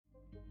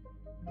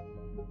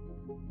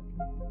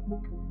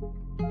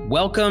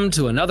Welcome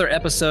to another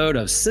episode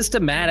of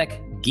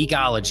Systematic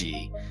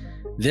Geekology.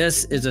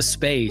 This is a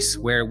space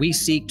where we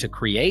seek to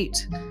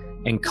create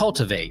and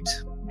cultivate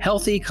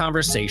healthy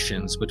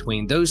conversations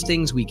between those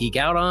things we geek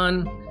out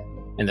on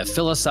and the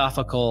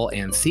philosophical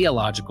and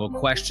theological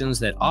questions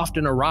that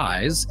often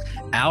arise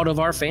out of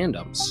our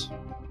fandoms.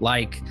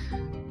 Like,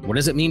 what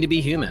does it mean to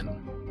be human?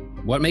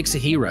 What makes a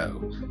hero?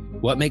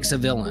 What makes a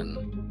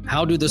villain?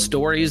 How do the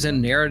stories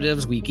and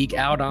narratives we geek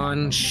out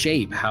on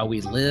shape how we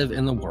live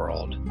in the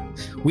world?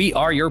 We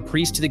are your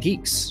priest to the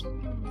geeks.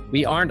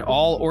 We aren't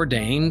all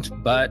ordained,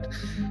 but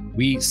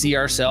we see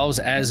ourselves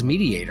as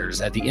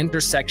mediators at the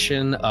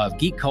intersection of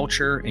geek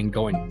culture and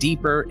going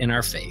deeper in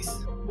our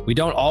faith. We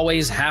don't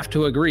always have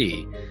to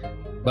agree,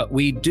 but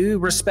we do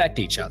respect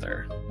each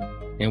other,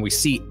 and we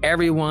see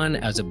everyone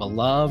as a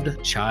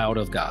beloved child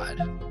of God.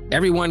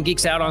 Everyone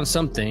geeks out on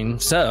something,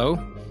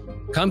 so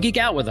come geek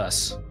out with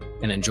us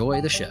and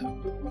enjoy the show.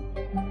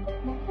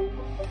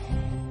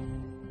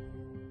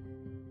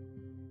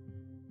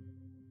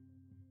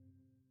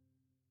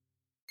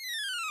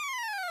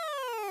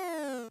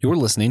 You're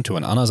listening to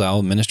an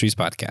Anazao Ministries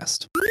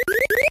podcast.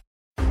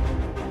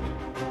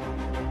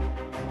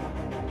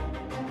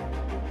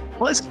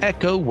 Was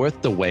Echo worth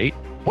the wait?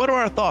 What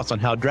are our thoughts on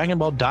how Dragon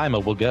Ball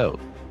Daima will go?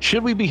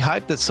 Should we be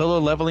hyped that solo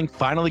leveling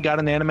finally got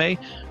an anime?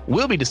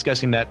 We'll be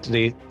discussing that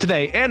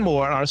today and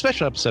more on our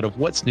special episode of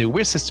What's New.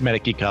 We're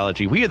Systematic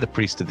Geekology. We are the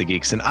Priest of the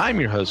Geeks, and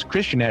I'm your host,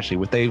 Christian Ashley,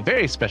 with a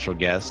very special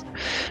guest,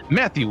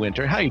 Matthew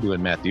Winter. How you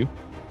doing, Matthew?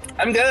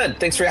 I'm good.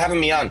 Thanks for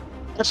having me on.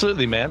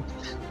 Absolutely, man.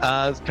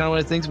 It's kind of one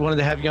of the things we wanted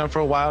to have you on for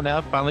a while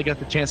now. Finally got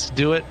the chance to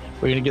do it.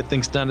 We're going to get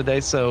things done today.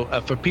 So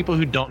for people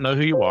who don't know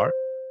who you are,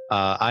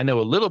 I know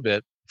a little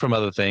bit from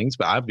other things,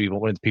 but I've been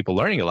one of the people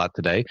learning a lot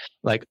today.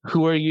 Like,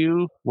 who are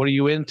you? What are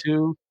you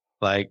into?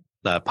 Like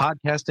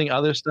podcasting,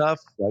 other stuff?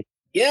 Like,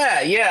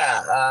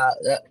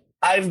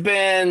 I've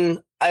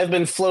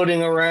been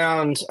floating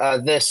around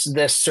this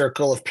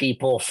circle of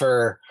people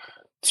for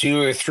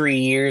 2 or 3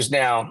 years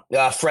now.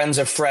 Friends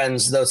of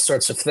friends, those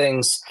sorts of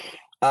things.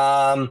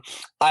 I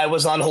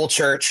was on Whole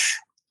Church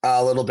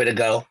a little bit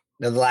ago,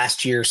 the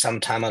last year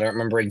sometime. I don't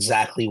remember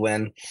exactly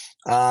when.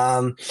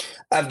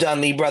 I've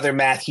done the Brother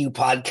Matthew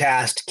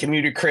podcast,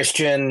 Commuter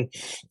Christian,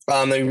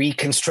 the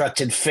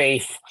Reconstructed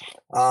Faith.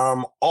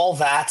 All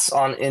that's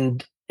on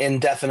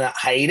indefinite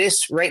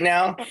hiatus right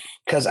now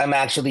because I'm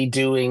actually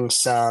doing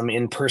some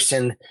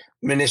in-person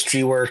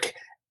ministry work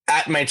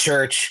at my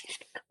church,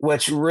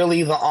 which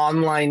really the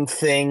online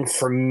thing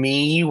for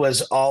me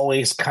was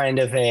always kind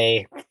of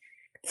a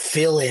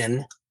fill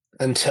in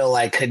until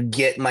I could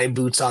get my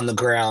boots on the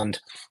ground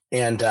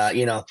and,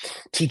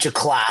 teach a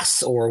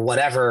class or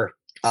whatever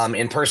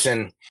in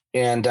person.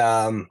 And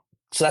so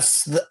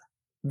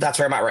that's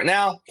where I'm at right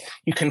now.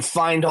 You can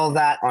find all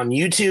that on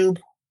YouTube,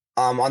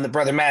 on the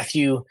Brother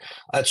Matthew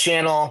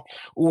channel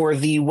or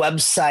the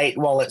website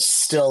while it's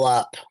still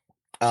up.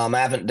 I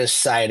haven't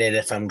decided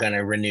if I'm going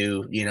to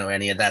renew,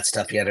 any of that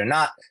stuff yet or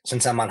not,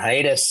 since I'm on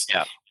hiatus.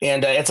 Yeah.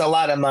 And it's a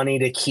lot of money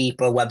to keep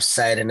a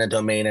website and a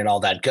domain and all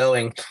that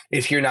going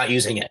if you're not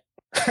using it.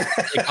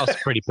 it costs a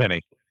pretty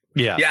penny.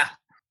 Yeah. Yeah.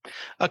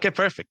 Okay,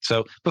 perfect.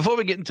 So before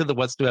we get into the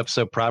What's New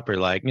episode proper,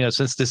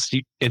 since this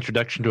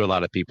introduction to a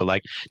lot of people, do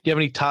you have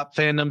any top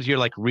fandoms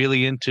you're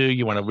really into,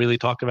 you want to really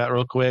talk about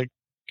real quick?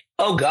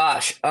 Oh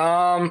gosh.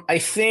 I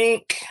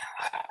think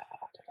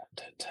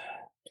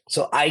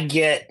so I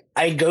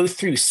go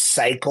through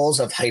cycles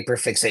of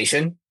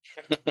hyperfixation.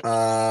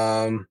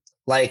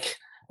 Like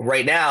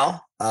right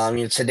now,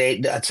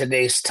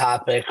 today's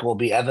topic will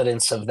be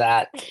evidence of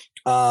that.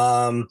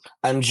 I'm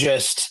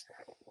just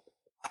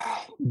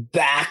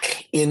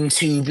back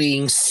into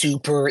being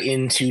super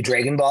into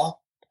Dragon Ball.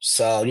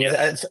 So,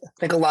 I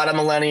think a lot of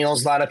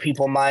millennials, a lot of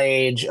people my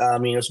age,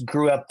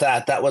 grew up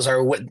that was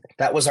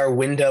our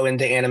window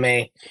into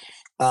anime.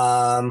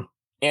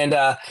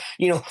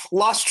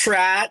 Lost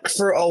track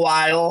for a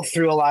while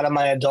through a lot of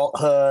my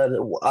adulthood.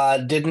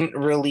 Didn't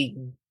really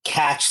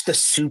catch the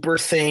super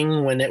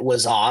thing when it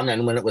was on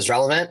and when it was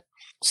relevant.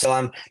 So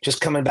I'm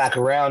just coming back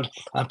around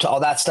to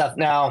all that stuff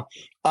now.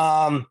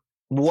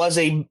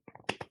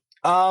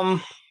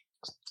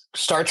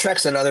 Star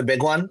Trek's another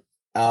big one.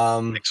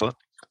 Excellent.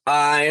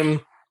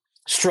 I'm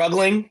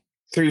struggling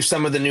through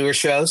some of the newer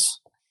shows.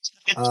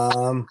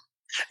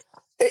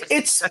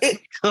 It's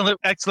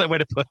excellent way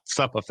to put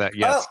stuff with that.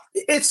 Yes.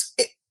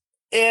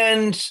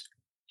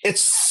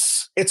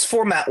 It's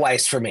format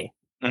wise for me.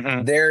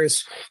 Mm-hmm.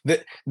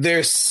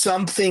 There's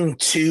something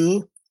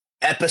to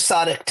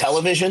episodic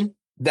television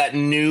that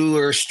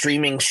newer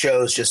streaming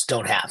shows just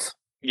don't have.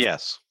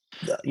 Yes.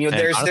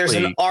 There's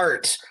an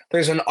art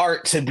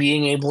to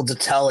being able to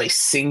tell a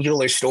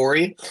singular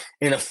story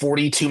in a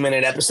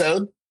 42-minute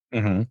episode.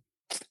 Mm-hmm.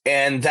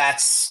 And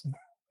that's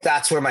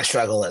where my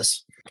struggle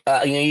is.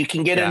 You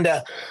can get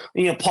into,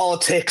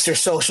 politics or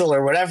social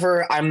or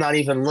whatever. I'm not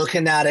even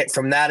looking at it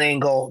from that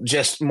angle,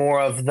 just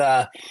more of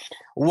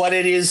what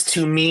it is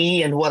to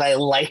me and what I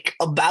like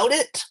about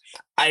it.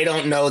 I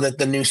don't know that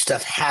the new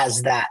stuff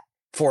has that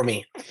for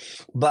me.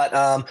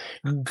 But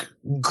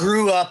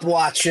grew up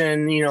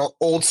watching,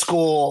 old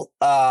school,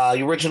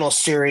 original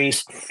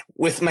series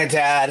with my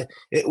dad.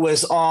 It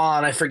was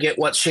on, I forget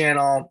what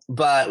channel,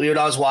 but we would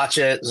always watch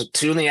it. It was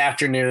 2 in the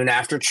afternoon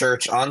after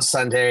church on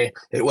Sunday.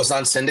 It was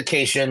on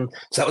syndication,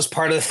 so that was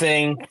part of the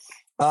thing.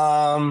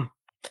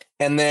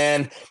 And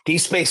then Deep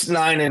Space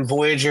Nine and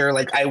Voyager,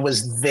 like I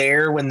was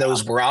there when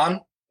those were on.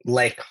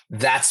 Like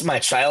that's my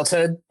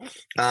childhood.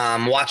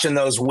 Watching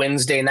those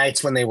Wednesday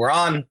nights when they were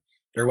on.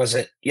 Or was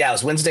it? Yeah, it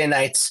was Wednesday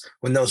nights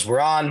when those were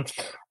on.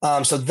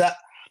 So that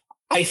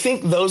I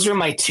think those are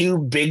my 2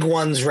 big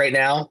ones right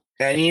now.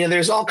 And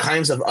there's all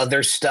kinds of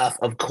other stuff,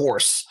 of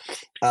course.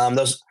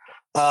 Those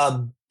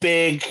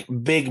big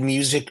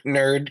music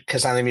nerd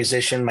because I'm a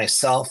musician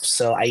myself,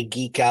 so I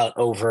geek out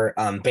over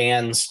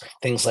bands,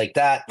 things like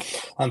that.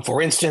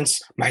 For instance,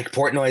 Mike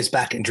Portnoy's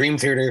back in Dream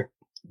Theater.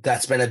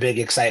 That's been a big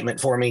excitement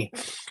for me.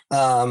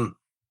 So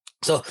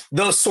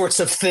those sorts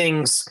of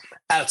things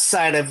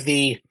outside of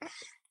the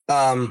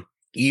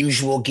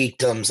usual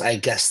geekdoms, I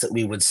guess that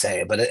we would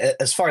say. But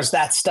as far as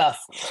that stuff,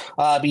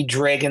 be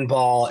Dragon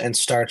Ball and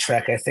Star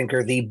Trek, I think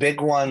are the big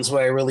ones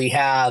where I really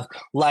have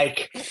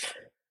like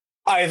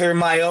either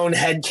my own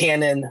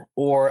headcanon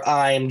or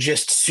I'm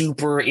just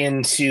super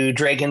into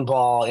Dragon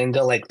Ball,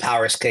 into like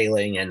power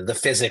scaling and the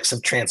physics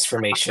of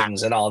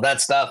transformations and all that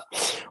stuff.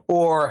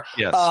 Or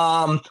Yes.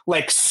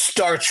 like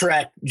Star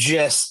Trek,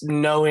 just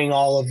knowing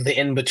all of the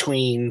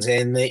in-betweens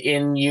and the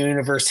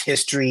in-universe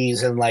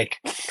histories and like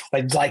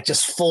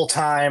just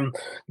full-time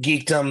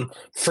geekdom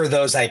for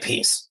those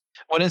IPs.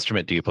 What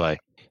instrument do you play?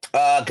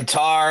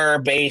 Guitar,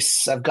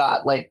 bass. I've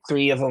got like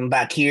 3 of them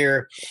back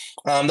here.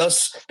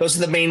 Those are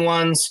the main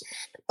ones.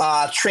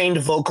 Trained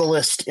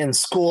vocalist in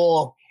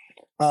school.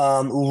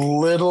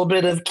 Little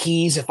bit of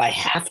keys if I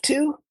have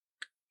to.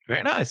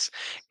 Very nice.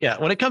 Yeah,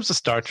 when it comes to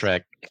Star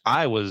Trek,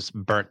 I was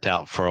burnt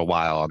out for a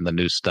while on the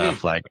new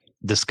stuff. Like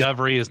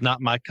Discovery is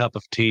not my cup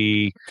of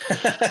tea.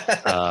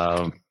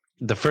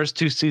 The first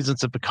 2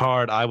 seasons of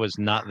Picard, I was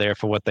not there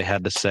for what they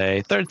had to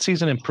say. 3rd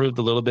season improved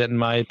a little bit in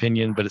my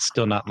opinion, but it's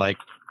still not like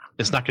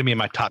it's not going to be in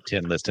my top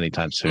 10 list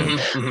anytime soon.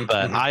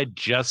 But I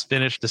just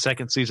finished the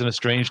 2nd season of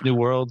Strange New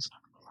Worlds.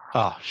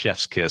 Oh,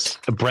 chef's kiss.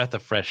 A breath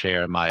of fresh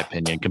air, in my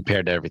opinion,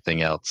 compared to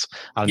everything else.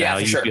 I don't know how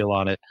you feel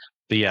on it.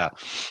 But yeah,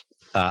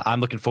 I'm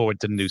looking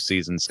forward to the new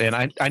seasons. And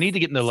I need to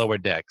get in the lower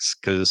decks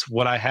because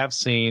what I have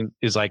seen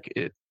is like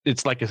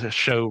it's like a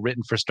show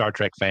written for Star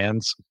Trek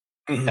fans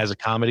as a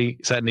comedy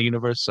set in the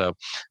universe. So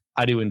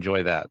I do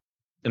enjoy that.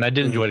 And I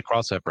did enjoy the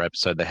crossover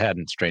episode they had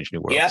in Strange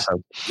New World. Yeah.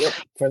 So,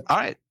 all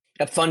right.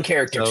 Got fun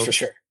characters for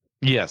sure.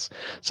 Yes.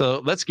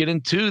 So let's get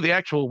into the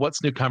actual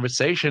What's New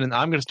conversation. And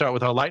I'm going to start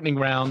with our lightning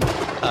round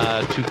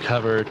to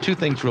cover 2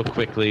 things real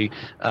quickly.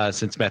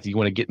 Since, Matthew, you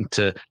want to get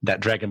into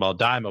that Dragon Ball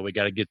Daima, we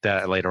got to get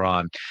that later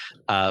on.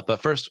 But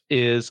first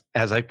is,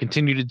 as I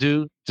continue to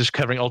do, just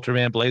covering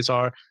Ultraman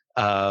Blazar.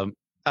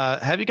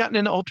 Have you gotten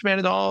into Ultraman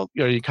at all?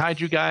 Are you a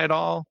kaiju guy at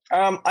all?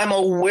 I'm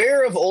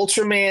aware of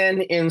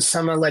Ultraman in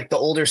some of like the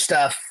older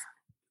stuff.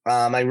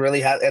 I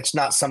really have. It's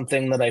not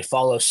something that I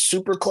follow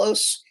super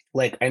close.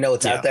 Like I know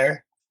it's out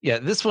there. Yeah,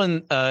 this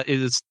one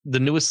is the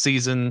newest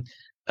season.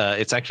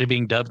 It's actually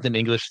being dubbed in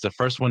English. It's the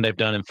first one they've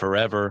done in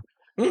forever.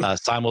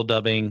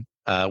 Simul-dubbing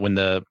when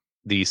the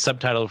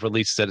subtitle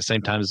releases at the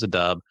same time as the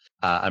dub.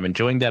 I'm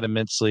enjoying that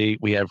immensely.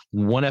 We have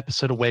 1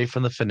 episode away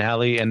from the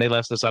finale, and they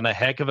left us on a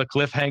heck of a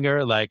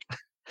cliffhanger. Like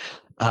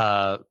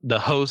the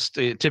host,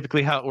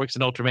 typically how it works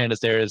in Ultraman is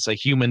there is a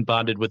human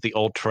bonded with the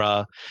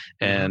Ultra,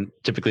 and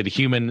typically the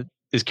human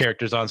his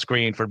character's on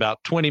screen for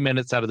about 20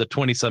 minutes out of the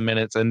 20 some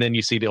minutes. And then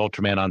you see the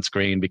Ultraman on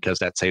screen because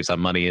that saves on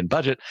money and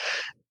budget.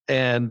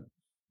 And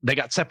they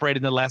got separated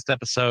in the last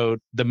episode.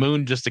 The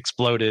moon just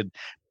exploded.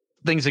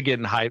 Things are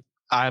getting hyped.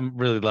 I'm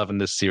really loving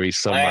this series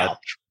so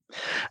much.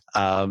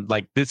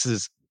 Like this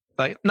is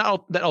like,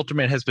 not that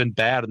Ultraman has been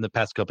bad in the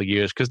past couple of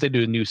years because they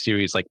do a new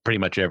series like pretty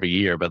much every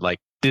year, but like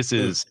this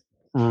is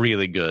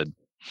really good.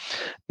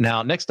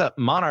 Now, next up,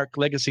 Monarch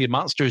Legacy of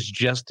Monsters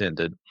just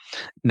ended.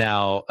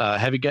 Now,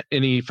 have you got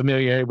any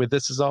familiarity with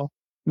this at all,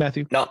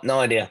 Matthew? No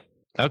idea.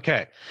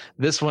 Okay.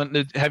 This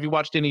one, have you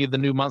watched any of the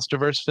new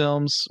MonsterVerse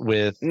films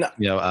with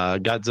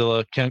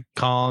Godzilla, King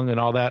Kong, and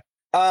all that?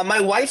 My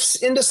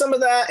wife's into some of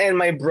that, and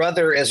my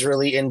brother is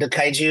really into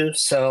kaiju.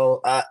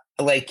 So,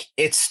 like,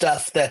 it's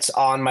stuff that's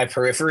on my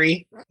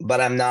periphery, but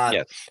I'm not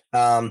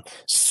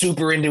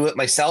super into it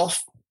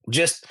myself.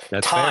 Just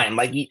that's time.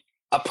 Fair. Like,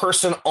 a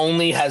person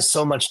only has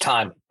so much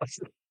time.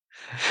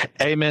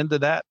 Amen to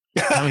that.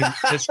 I mean,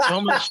 there's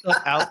so much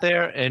stuff out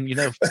there, and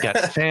it's got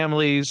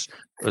families,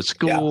 a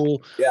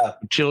school,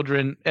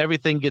 children.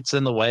 Everything gets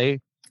in the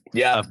way.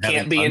 Yeah,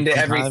 can't be into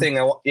everything.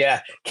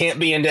 Can't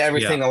be into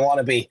everything I want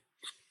to be.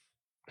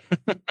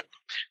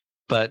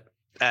 But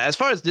as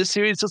far as this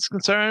series is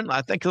concerned,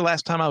 I think the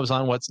last time I was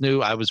on What's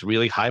New, I was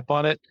really hype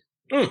on it.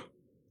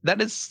 That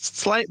is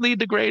slightly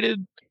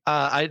degraded.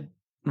 I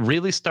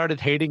really started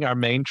hating our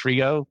main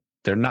trio.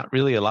 They're not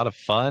really a lot of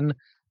fun.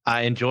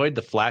 I enjoyed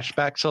the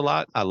flashbacks a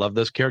lot. I love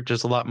those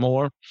characters a lot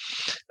more.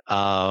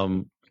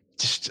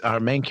 Just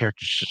our main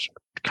characters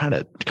kind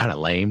of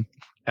lame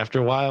after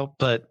a while,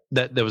 but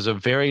that there was a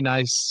very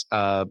nice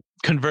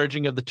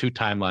converging of the two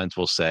timelines,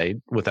 we'll say,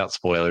 without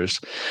spoilers,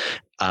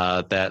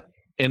 that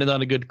ended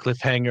on a good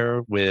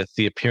cliffhanger with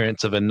the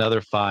appearance of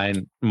another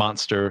fine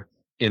monster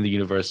in the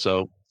universe.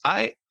 So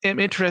I am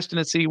interested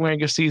to see where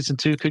season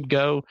 2 could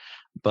go,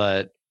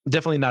 but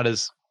definitely not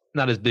as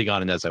big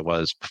on it as I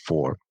was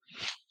before.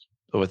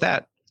 But with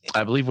that,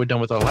 I believe we're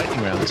done with our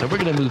lightning round. So we're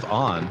going to move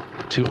on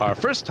to our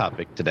first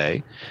topic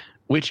today,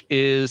 which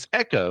is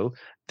Echo,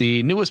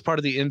 the newest part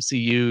of the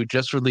MCU,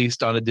 just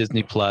released on a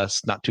Disney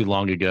Plus not too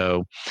long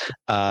ago.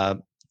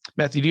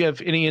 Matthew, do you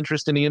have any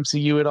interest in the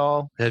MCU at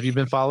all? Have you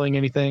been following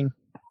anything?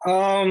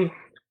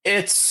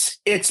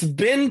 It's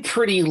been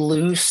pretty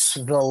loose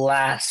the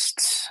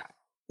last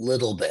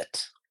little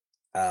bit.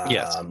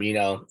 Yes.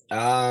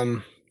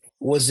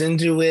 Was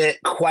into it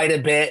quite a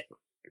bit,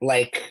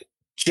 like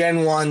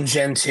Gen 1,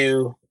 Gen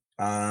 2.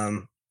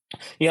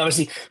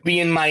 Obviously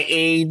being my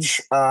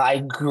age,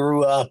 I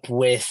grew up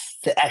with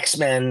the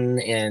X-Men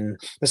and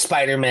the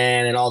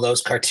Spider-Man and all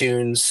those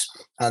cartoons,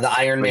 the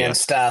Iron Man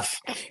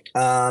stuff.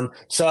 Like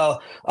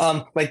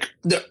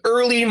the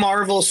early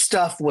Marvel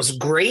stuff was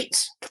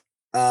great.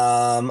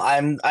 I'm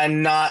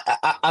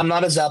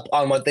not as up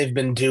on what they've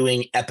been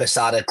doing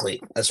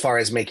episodically as far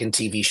as making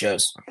TV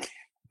shows.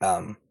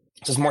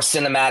 It's more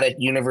cinematic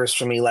universe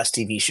for me, less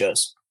TV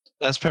shows.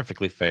 That's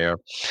perfectly fair.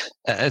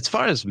 As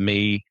far as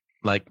me,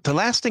 like the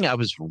last thing I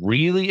was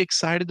really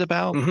excited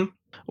about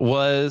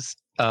was,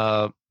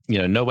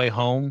 No Way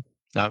Home.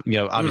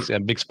 Obviously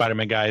I'm a big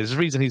Spider-Man guy. There's a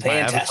reason he's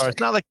Fantastic. my avatar. It's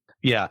not like,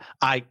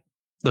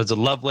 there's a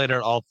love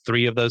letter, all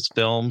three of those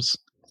films.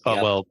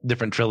 Well,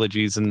 different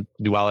trilogies and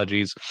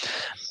duologies,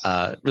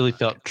 really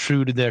felt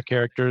true to their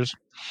characters.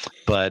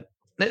 But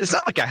it's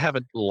not like I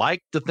haven't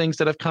liked the things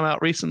that have come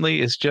out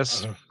recently. It's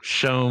just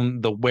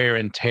shown the wear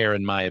and tear,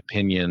 in my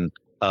opinion,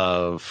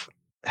 of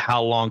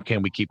how long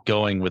can we keep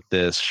going with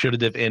this? Should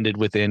it have ended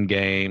with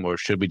Endgame, or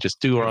should we just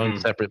do our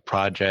own separate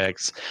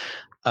projects?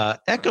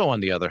 Echo, on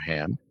the other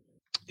hand,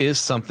 is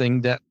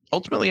something that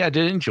ultimately I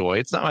did enjoy.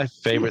 It's not my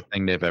favorite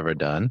thing they've ever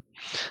done.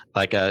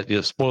 Like,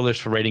 spoilers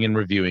for rating and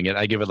reviewing it,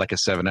 I give it like a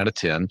 7 out of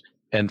 10.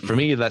 And for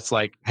me, that's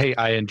like, hey,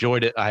 I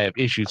enjoyed it. I have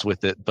issues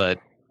with it, but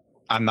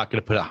I'm not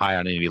going to put it high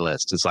on any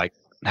list. It's like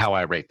how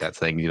I rate that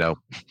thing.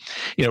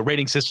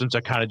 Rating systems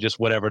are kind of just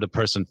whatever the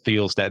person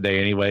feels that day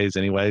anyways.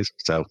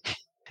 So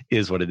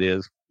is what it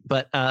is.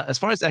 But as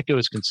far as Echo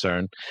is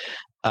concerned,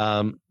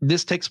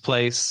 this takes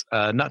place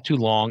not too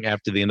long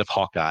after the end of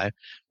Hawkeye,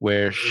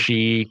 where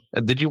she,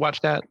 did you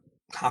watch that?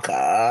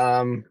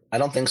 Hawkeye, I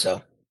don't think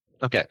so.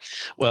 Okay.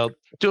 Well,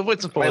 to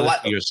avoid some spoilers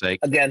for your sake.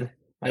 Again,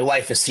 my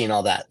wife has seen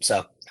all that,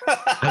 so.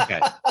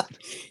 Okay.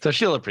 So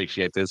she'll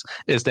appreciate this,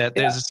 is that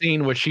there's a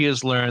scene where she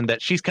has learned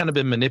that she's kind of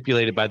been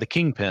manipulated by the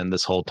Kingpin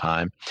this whole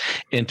time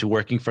into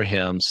working for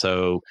him.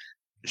 So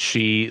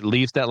she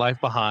leaves that life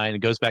behind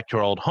and goes back to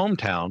her old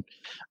hometown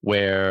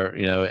where,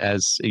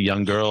 as a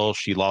young girl,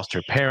 she lost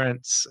her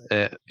parents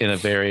her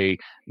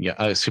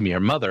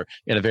mother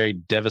in a very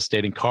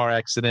devastating car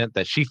accident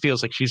that she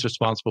feels like she's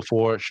responsible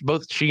for.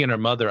 Both she and her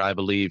mother, I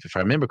believe, if I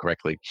remember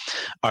correctly,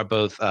 are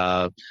both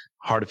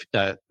hard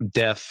of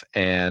deaf,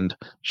 and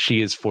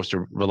she is forced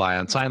to rely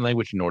on sign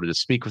language in order to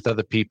speak with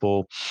other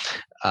people.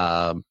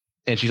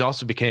 And she's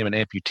also became an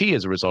amputee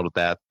as a result of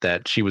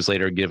that she was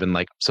later given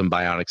like some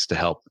bionics to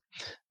help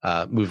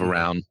move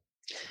around.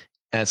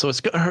 And so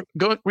it's her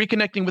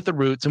reconnecting with the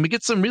roots, and we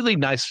get some really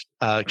nice,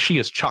 she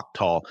is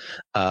Choctaw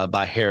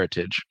by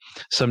heritage.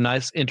 Some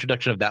nice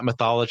introduction of that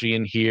mythology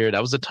in here.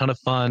 That was a ton of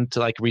fun to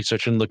like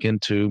research and look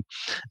into.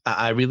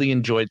 I really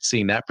enjoyed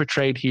seeing that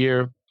portrayed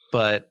here,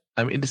 but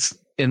I mean, it's,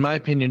 in my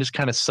opinion, just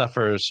kind of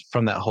suffers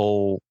from that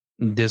whole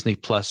Disney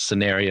Plus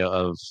scenario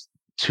of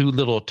too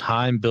little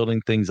time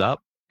building things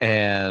up.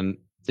 And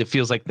it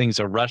feels like things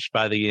are rushed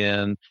by the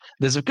end.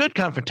 There's a good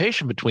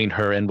confrontation between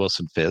her and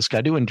Wilson Fisk.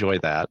 I do enjoy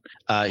that.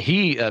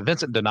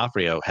 Vincent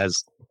D'Onofrio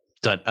has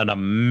done an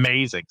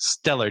amazing,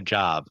 stellar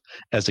job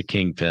as a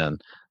Kingpin.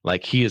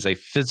 Like, he is a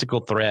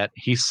physical threat.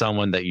 He's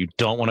someone that you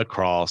don't want to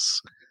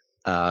cross.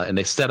 And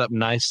they set up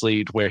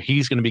nicely to where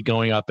he's going to be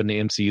going up in the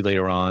MCU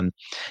later on.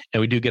 And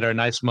we do get our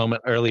nice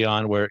moment early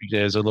on where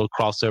there's a little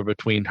crossover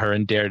between her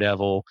and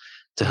Daredevil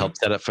to help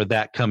set up for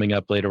that coming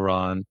up later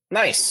on.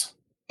 Nice.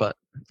 But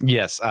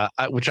yes,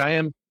 which I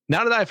am,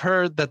 now that I've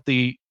heard that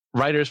the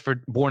writers for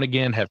Born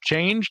Again have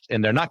changed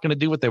and they're not going to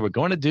do what they were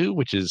going to do,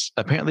 which is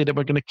apparently they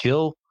were going to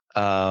kill,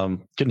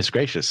 goodness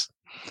gracious,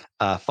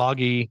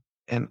 Foggy,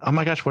 and oh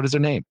my gosh, what is her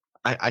name?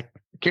 I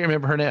can't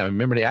remember her name. I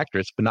remember the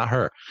actress, but not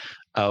her.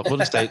 We'll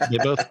just say they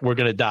both were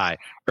going to die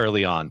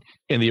early on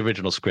in the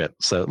original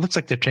script. So it looks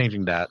like they're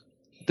changing that.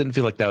 Didn't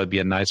feel like that would be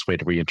a nice way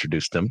to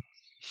reintroduce them.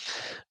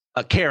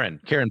 Karen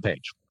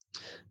Page.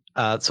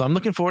 So I'm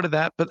looking forward to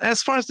that. But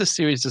as far as this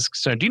series is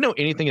concerned, do you know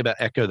anything about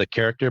Echo, the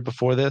character,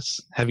 before this?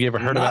 Have you ever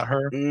heard about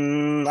her?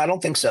 I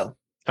don't think so.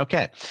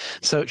 Okay.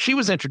 So she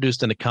was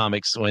introduced in the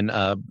comics when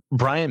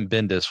Brian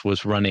Bendis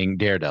was running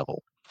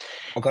Daredevil.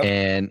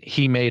 Okay. And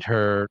he made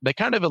her, they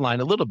kind of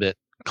align a little bit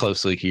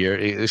closely here,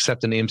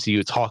 except in the MCU,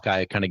 it's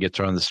Hawkeye kind of gets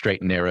her on the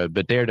straight and narrow,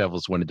 but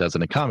Daredevil's when it does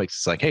in the comics,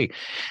 it's like, hey,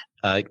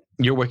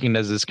 you're working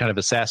as this kind of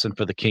assassin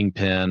for the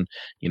Kingpin.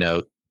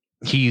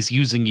 He's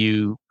using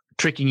you,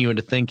 tricking you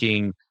into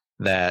thinking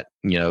that,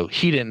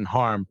 he didn't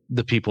harm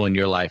the people in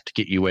your life to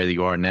get you where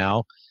you are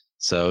now.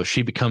 So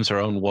she becomes her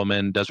own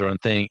woman, does her own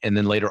thing. And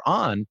then later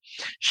on,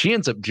 she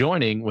ends up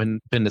joining when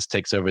Bendis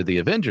takes over the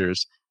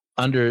Avengers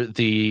under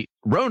the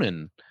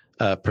Ronin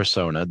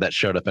persona that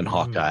showed up in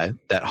Hawkeye,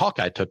 that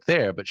Hawkeye took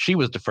there, but she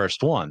was the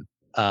first one.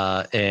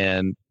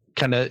 And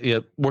kind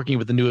of working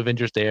with the new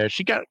Avengers there.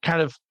 She got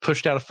kind of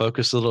pushed out of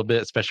focus a little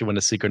bit, especially when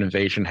the Secret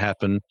Invasion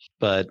happened.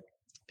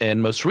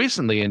 And most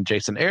recently in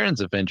Jason Aaron's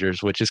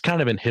Avengers, which has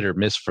kind of been hit or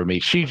miss for me,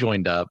 she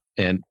joined up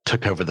and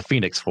took over the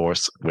Phoenix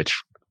Force, which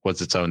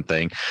was its own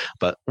thing,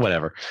 but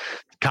whatever.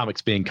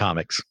 Comics being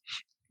comics.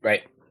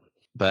 Right.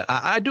 But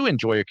I do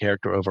enjoy your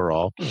character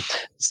overall.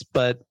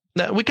 But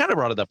we kind of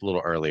brought it up a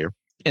little earlier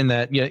in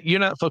that you're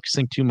not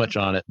focusing too much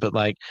on it. But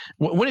like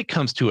when it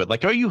comes to it,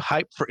 like, are you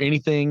hyped for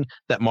anything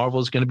that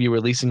Marvel is going to be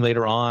releasing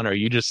later on? Or are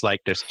you just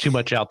like, there's too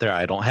much out there,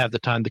 I don't have the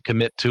time to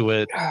commit to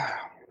it,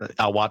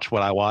 I'll watch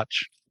what I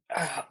watch?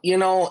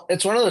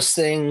 It's one of those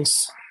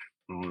things,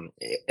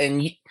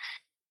 and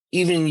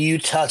even you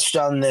touched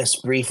on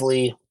this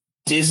briefly.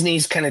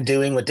 Disney's kind of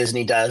doing what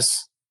Disney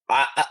does.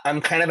 I'm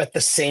kind of at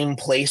the same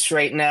place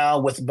right now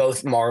with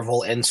both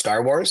Marvel and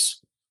Star Wars.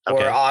 Okay.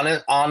 Where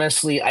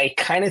honestly, I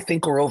kind of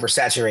think we're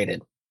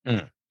oversaturated.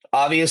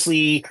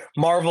 Obviously,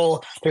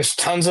 Marvel, there's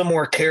tons of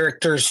more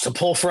characters to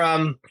pull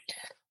from,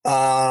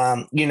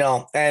 and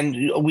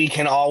we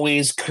can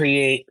always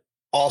create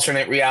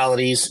alternate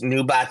realities,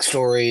 new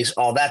backstories,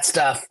 all that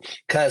stuff,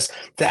 because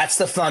that's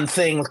the fun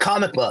thing with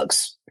comic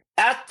books.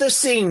 At the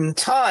same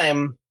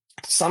time,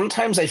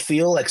 sometimes I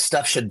feel like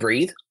stuff should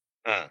breathe.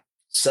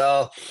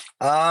 So,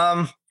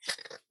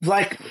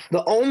 like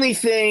the only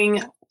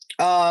thing,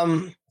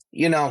 as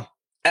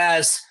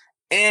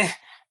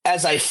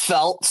I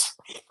felt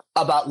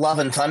about Love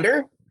and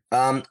Thunder,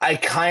 I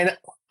kind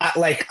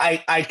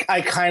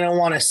of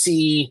want to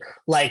see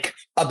like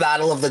a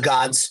battle of the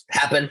gods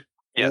happen.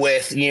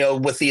 Yes.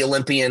 with the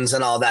Olympians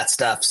and all that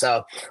stuff.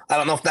 So I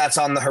don't know if that's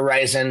on the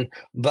horizon,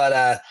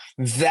 but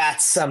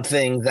that's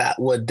something that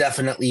would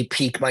definitely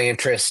pique my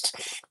interest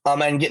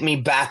and get me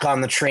back on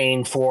the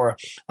train for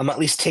at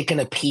least taking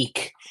a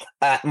peek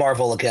at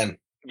Marvel again.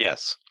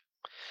 Yes.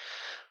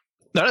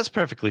 No, that's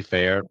perfectly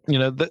fair.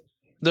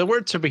 The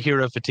word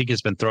superhero fatigue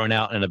has been thrown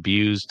out and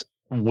abused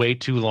way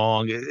too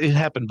long. It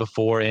happened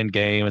before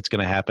Endgame. It's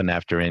going to happen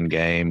after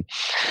Endgame.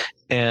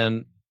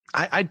 And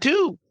I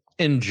do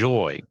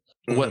enjoy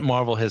what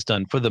Marvel has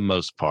done for the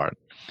most part.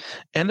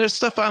 And there's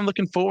stuff I'm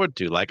looking forward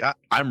to. Like,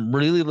 I'm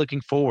really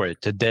looking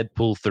forward to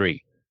Deadpool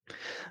 3.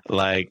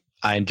 Like,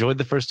 I enjoyed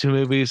the first two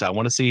movies. I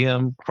want to see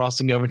him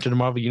crossing over to the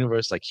Marvel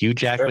Universe. Like, Hugh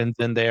Jackman's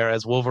in there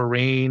as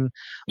Wolverine.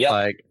 Yeah.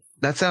 Like,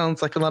 that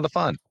sounds like a lot of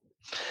fun.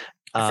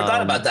 I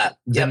forgot about that.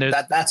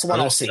 Yeah, that's one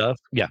I'll see.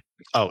 Yeah.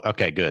 Oh,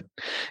 okay, good.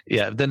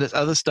 Yeah. Then there's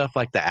other stuff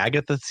like the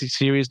Agatha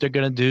series they're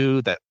going to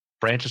do that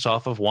branches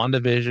off of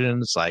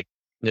WandaVision. It's like,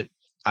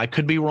 I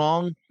could be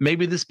wrong.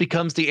 Maybe this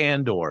becomes the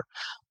Andor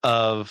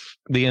of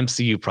the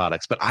MCU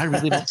products, but I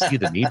really don't see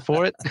the need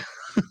for it.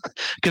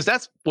 Because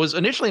that was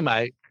initially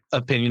my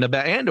opinion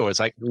about Andor.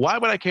 It's like, why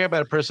would I care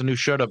about a person who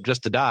showed up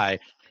just to die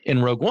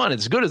in Rogue One?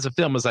 As good as a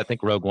film as I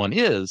think Rogue One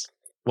is,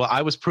 well,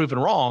 I was proven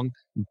wrong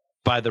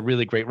by the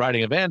really great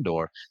writing of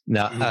Andor.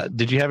 Now,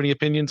 did you have any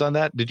opinions on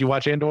that? Did you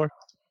watch Andor?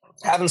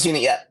 Haven't seen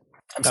it yet.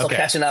 I'm still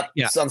catching up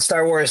on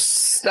Star Wars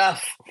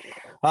stuff.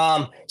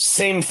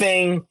 Same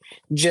thing,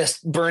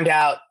 just burned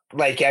out.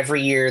 Like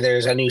every year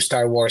there's a new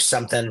Star Wars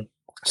something,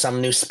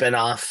 some new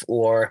spinoff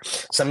or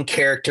some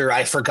character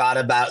I forgot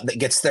about that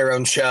gets their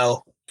own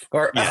show.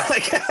 Or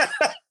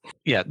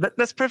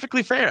that's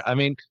perfectly fair. I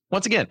mean,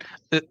 once again,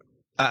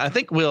 I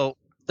think we'll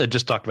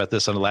just talked about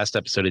this on the last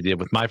episode I did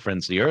with my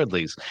friends, the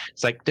Eardleys.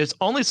 It's like, there's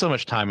only so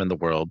much time in the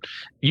world.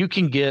 You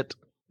can get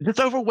just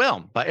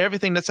overwhelmed by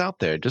everything that's out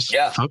there. Just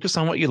focus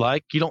on what you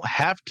like. You don't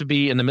have to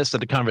be in the midst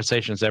of the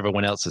conversations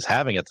everyone else is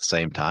having at the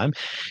same time.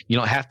 You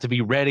don't have to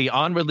be ready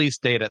on release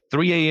date at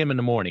 3 a.m. in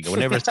the morning or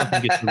whenever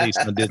something gets released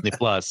on Disney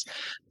Plus,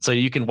 so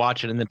you can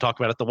watch it and then talk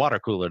about it at the water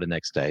cooler the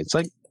next day. It's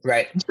like,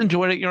 just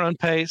enjoy it at your own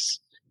pace.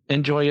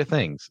 Enjoy your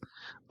things.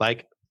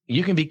 Like,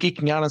 you can be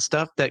geeking out on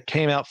stuff that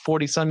came out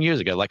 40 some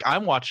years ago. Like,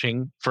 I'm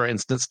watching, for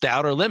instance, The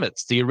Outer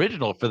Limits, the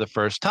original, for the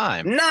first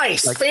time.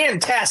 Nice. Like,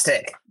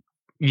 fantastic.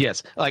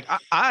 Yes. Like,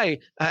 I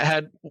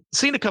had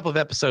seen a couple of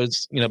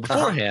episodes,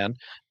 beforehand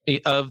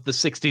of the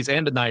 60s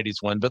and the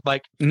 90s one, but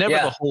like never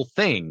the whole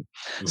thing.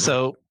 Mm-hmm.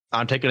 So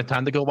I'm taking the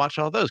time to go watch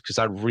all those because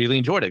I really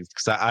enjoyed it.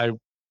 Because I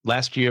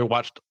last year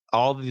watched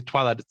all the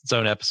Twilight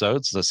Zone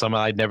episodes, so some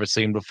I'd never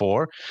seen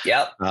before.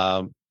 Yep.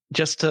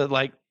 Just to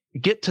like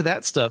get to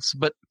that stuff.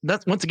 But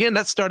that's, once again,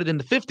 that started in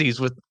the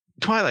 50s with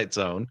Twilight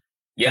Zone.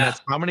 Yeah. And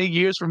that's how many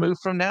years removed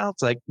from now?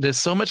 It's like, there's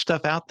so much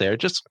stuff out there.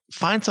 Just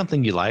find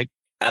something you like.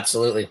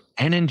 Absolutely.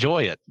 And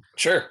enjoy it.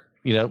 Sure.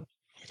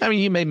 I mean,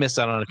 you may miss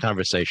out on a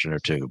conversation or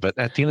two, but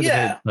at the end of the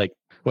day, like,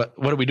 What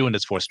are we doing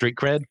this for? Street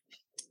cred?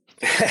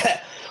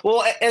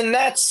 Well, and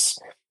that's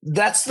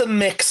the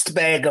mixed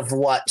bag of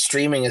what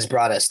streaming has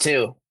brought us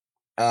to.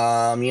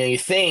 You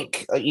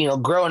think,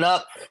 growing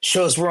up,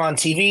 shows were on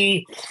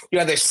TV. You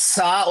either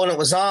saw it when it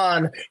was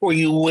on, or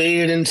you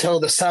waited until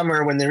the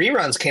summer when the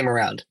reruns came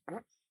around.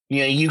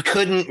 You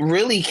couldn't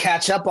really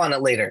catch up on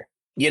it later.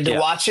 You had to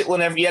watch it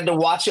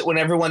when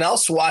everyone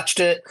else watched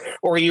it,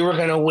 or you were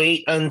going to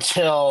wait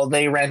until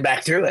they ran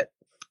back through it.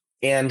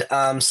 And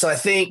so I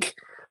think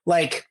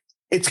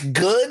it's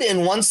good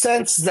in one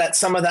sense that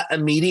some of that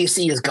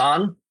immediacy is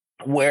gone,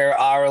 where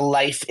our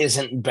life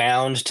isn't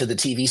bound to the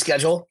TV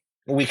schedule.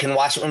 We can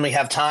watch it when we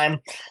have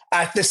time.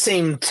 At the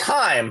same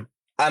time,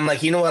 I'm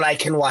like, you know what? I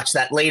can watch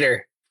that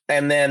later.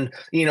 And then,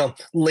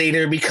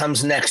 later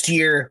becomes next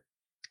year.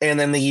 And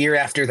then the year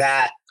after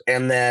that.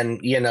 And then,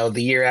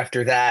 the year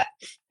after that.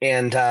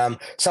 And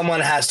someone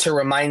has to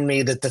remind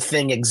me that the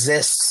thing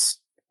exists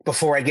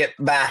before I get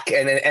back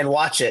and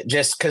watch it,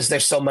 just because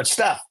there's so much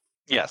stuff.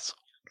 Yes.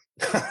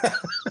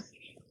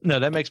 No,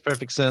 that makes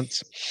perfect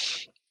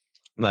sense.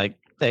 Like,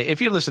 hey,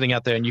 if you're listening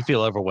out there and you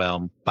feel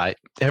overwhelmed by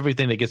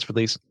everything that gets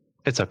released,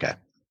 it's okay.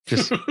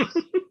 Just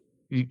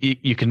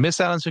you can miss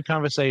out on some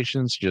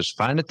conversations. Just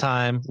find a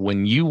time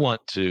when you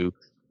want to,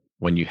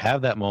 when you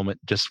have that moment,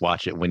 just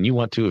watch it when you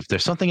want to. If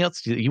there's something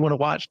else you want to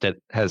watch that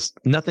has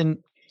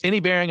any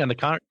bearing on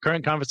the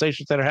current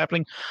conversations that are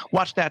happening,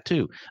 watch that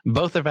too.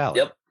 Both are valid.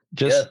 Yep.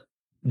 Just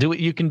do what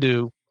you can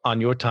do on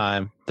your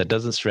time that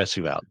doesn't stress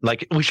you out.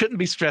 Like, we shouldn't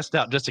be stressed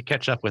out just to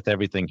catch up with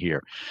everything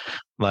here.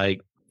 Like,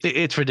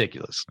 it's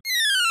ridiculous.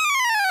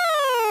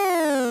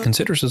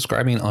 Consider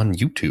subscribing on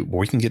YouTube,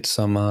 where you can get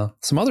some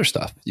other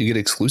stuff. You get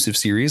exclusive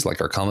series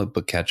like our comic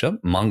book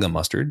catch-up, Manga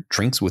Mustard,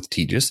 Drinks with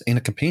Tejas, and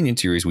a companion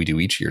series we do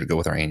each year to go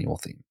with our annual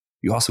theme.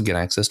 You also get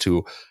access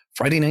to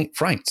Friday Night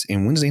Frights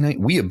and Wednesday Night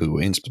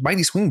Weeaboo and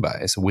Spidey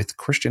Swingbys with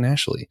Christian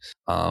Ashley.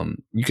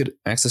 You get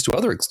access to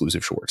other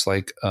exclusive shorts,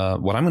 like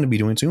what I'm going to be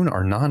doing soon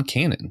are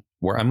non-canon,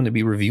 where I'm going to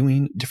be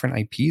reviewing different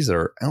IPs that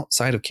are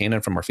outside of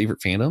canon from our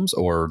favorite fandoms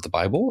or the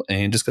Bible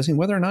and discussing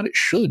whether or not it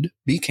should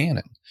be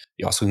canon.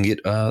 You also can get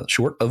a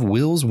short of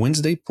Will's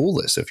Wednesday pull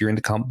list. So if you're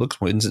into comic books,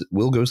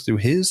 Will goes through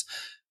his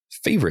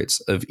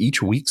favorites of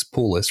each week's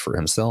pull list for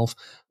himself.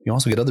 You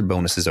also get other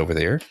bonuses over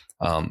there.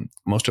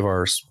 Most of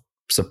our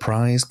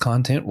surprise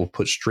content we'll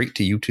put straight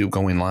to YouTube,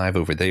 going live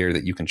over there,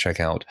 that you can check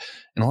out.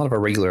 And a lot of our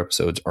regular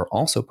episodes are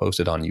also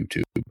posted on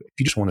YouTube if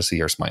you just want to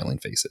see our smiling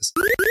faces.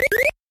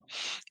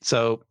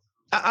 So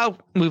I'll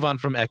move on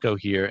from Echo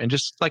here. And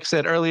just like I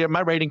said earlier, my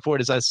rating for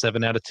it is a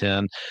 7 out of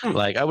 10.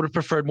 Like, I would have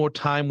preferred more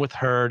time with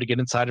her to get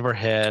inside of her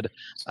head.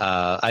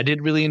 I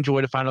did really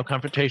enjoy the final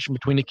confrontation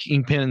between the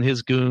Kingpin and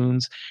his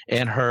goons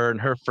and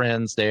her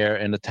friends there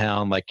in the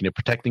town, like,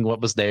 protecting what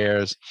was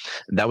theirs.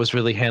 That was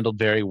really handled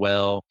very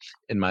well,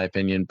 in my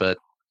opinion. But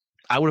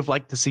I would have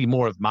liked to see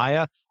more of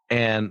Maya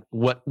and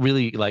what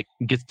really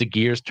gets the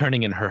gears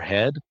turning in her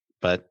head,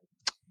 but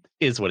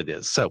is what it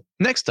is. So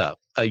next up,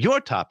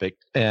 your topic,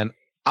 and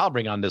I'll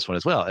bring on this one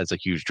as well as a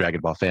huge Dragon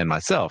Ball fan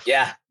myself.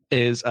 Yeah.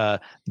 Is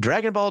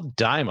Dragon Ball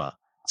Daima.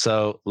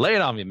 So lay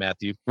it on me,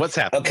 Matthew. What's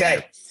happening?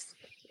 Okay.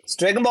 It's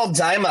Dragon Ball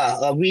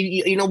Daima.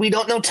 We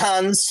don't know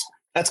tons.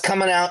 That's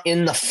coming out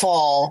in the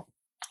fall.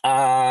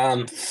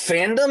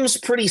 Fandom's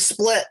pretty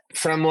split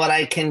from what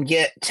I can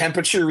get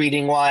temperature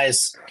reading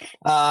wise.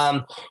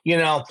 On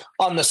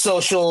the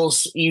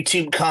socials,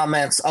 YouTube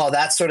comments, all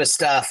that sort of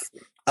stuff.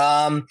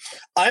 I'm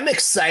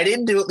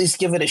excited to at least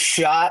give it a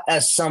shot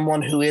as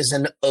someone who is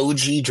an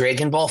OG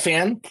Dragon Ball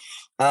fan.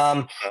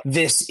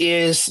 This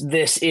is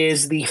the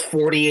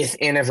 40th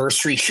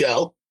anniversary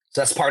show,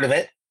 so that's part of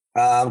it.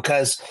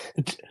 Because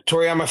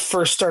Toriyama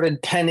first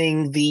started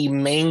penning the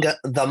manga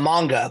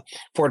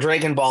for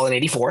Dragon Ball in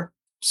 '84,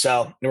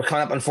 so we're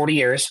coming up on 40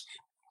 years.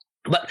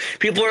 But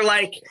people are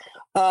like,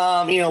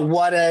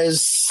 what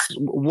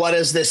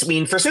does this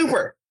mean for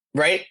Super?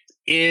 Right?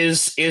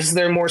 Is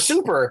there more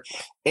Super?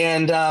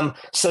 And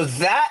so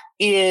that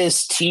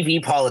is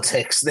TV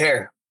politics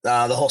there,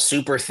 the whole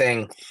Super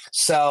thing.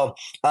 So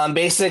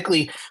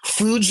basically,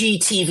 Fuji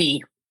TV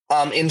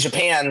in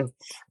Japan,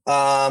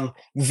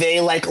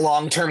 they like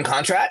long-term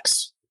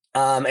contracts,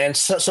 and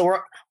so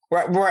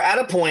we're at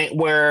a point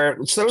where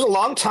there was a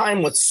long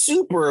time with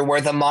Super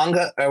where the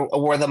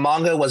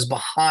manga was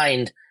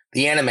behind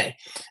the anime.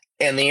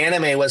 And the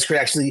anime was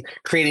actually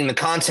creating the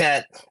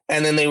content,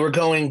 and then they were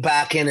going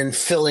back in and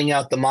filling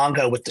out the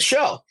manga with the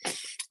show.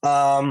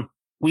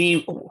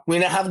 We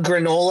now have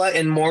Granola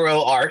and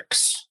Moro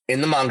arcs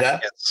in the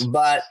manga, yes.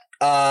 But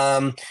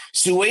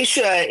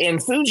Shueisha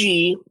and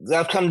Fuji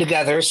have come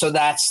together, so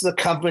that's the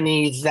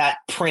company that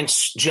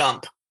prints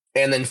Jump,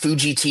 and then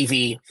Fuji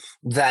TV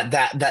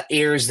that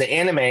airs the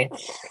anime.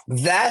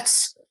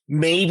 That's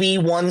maybe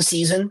one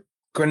season.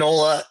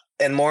 Granola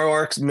and Moro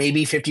arcs,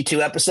 maybe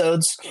 52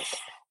 episodes.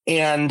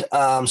 And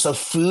so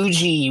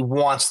Fuji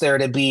wants there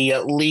to be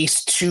at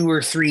least 2 or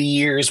 3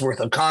 years worth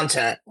of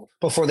content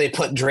before they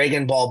put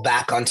Dragon Ball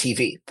back on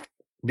TV,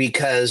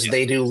 because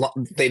they do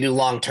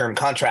long-term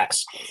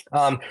contracts.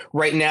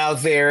 Right now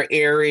they're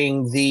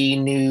airing the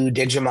new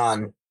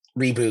Digimon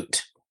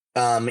reboot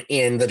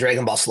in the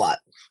Dragon Ball slot.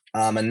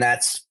 And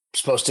that's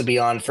supposed to be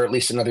on for at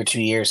least another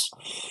 2 years.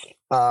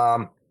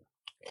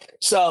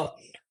 So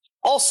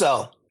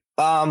also,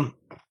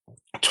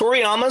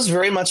 Toriyama's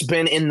very much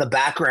been in the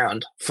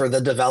background for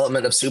the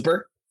development of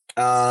Super.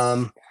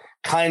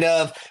 Kind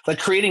of like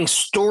creating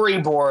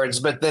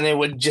storyboards, but then it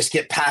would just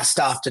get passed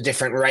off to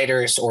different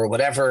writers or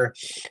whatever.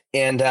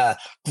 And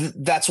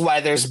that's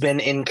why there's been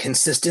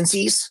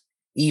inconsistencies,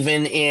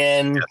 even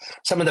in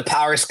some of the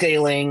power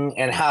scaling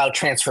and how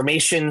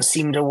transformations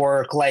seem to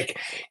work. Like,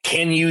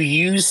 can you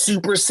use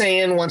Super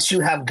Saiyan once you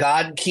have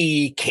God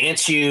Ki?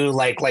 Can't you?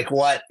 Like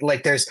what?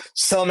 Like, there's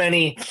so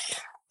many.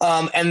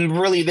 And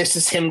really, this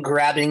is him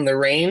grabbing the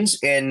reins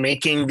and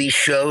making the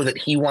show that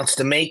he wants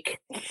to make.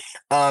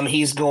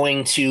 He's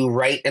going to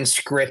write and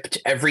script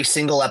every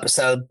single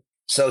episode.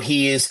 So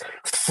he is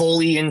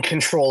fully in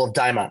control of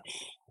Daima.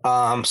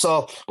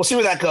 So we'll see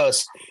where that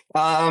goes.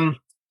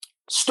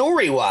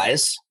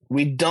 Story-wise,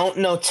 we don't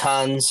know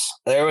tons.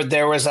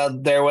 There was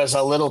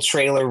a little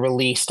trailer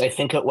released. I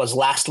think it was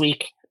last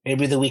week,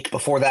 maybe the week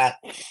before that.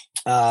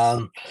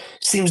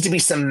 Seems to be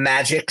some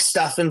magic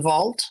stuff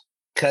involved,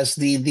 because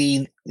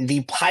the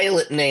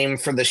pilot name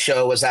for the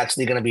show was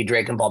actually going to be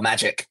Dragon Ball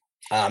Magic,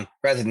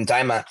 rather than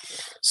Daima.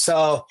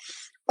 So,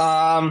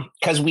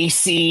 because we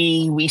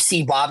see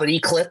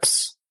Bobbity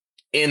clips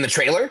in the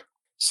trailer.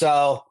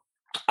 So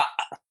I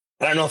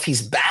don't know if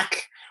he's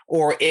back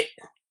or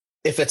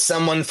if it's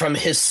someone from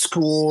his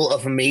school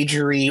of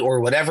magery or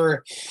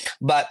whatever.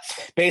 But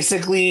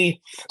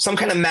basically, some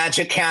kind of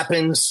magic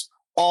happens.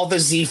 All the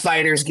Z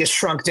fighters get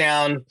shrunk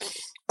down.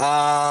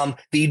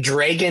 The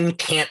dragon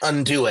can't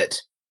undo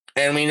it.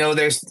 And we know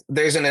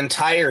there's an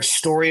entire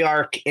story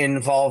arc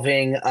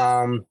involving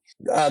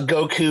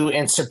Goku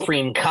and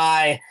Supreme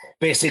Kai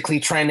basically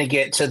trying to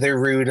get to the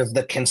root of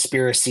the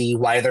conspiracy,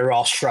 why they're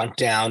all shrunk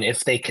down,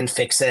 if they can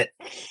fix it.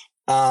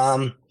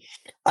 I'm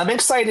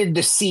excited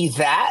to see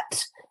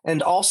that,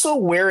 and also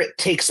where it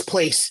takes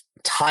place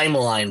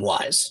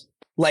timeline-wise.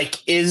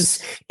 Like,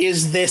 is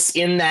this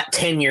in that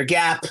 10-year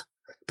gap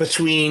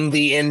between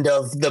the end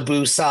of the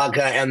Buu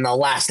saga and the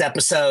last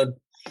episode?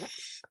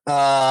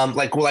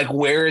 Like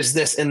where is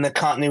this in the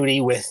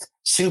continuity with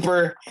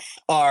Super?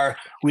 Are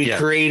we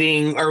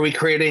creating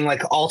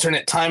like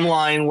alternate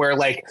timeline where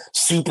like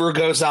Super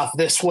goes off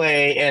this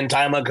way and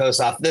Daima goes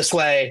off this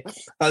way?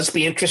 It'll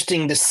be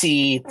interesting to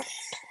see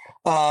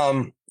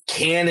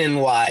canon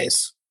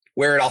wise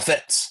where it all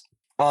fits.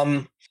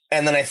 And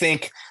then I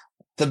think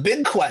the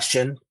big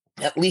question,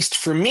 at least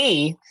for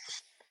me,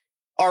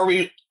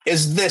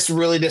 is this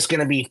really just going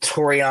to be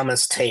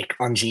Toriyama's take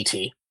on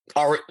GT?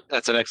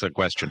 That's an excellent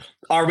question.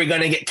 Are we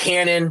going to get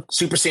canon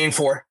Super Saiyan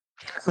 4?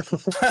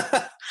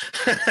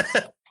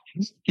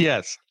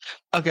 Yes.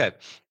 Okay.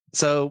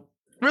 So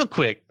real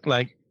quick,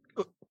 like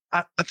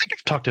I think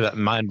I've talked about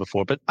mine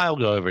before, but I'll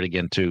go over it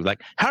again too.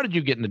 Like, how did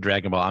you get into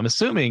Dragon Ball? I'm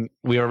assuming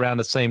we were around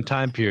the same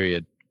time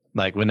period,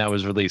 like when that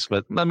was released.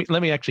 But let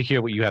me actually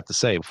hear what you have to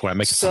say before I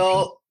make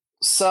a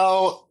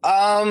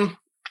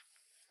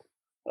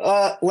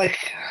like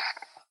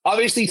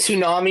obviously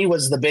Toonami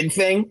was the big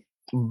thing,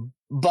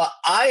 but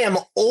I am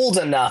old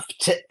enough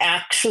to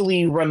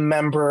actually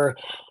remember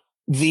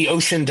the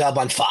Ocean dub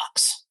on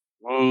Fox.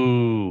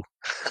 Ooh.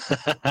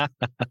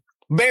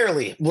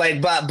 Barely.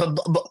 Like,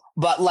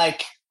 but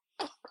like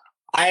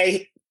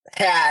I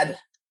had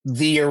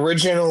the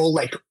original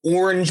like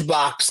orange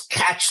box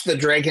Catch the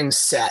Dragon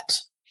set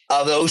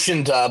of the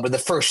Ocean dub of the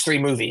first 3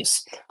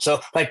 movies. So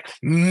like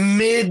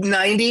mid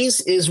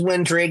 90s is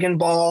when Dragon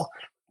Ball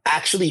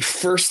actually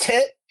first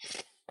hit.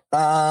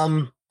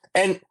 And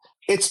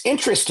it's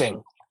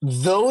interesting.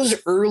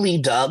 Those early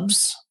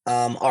dubs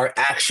are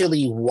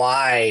actually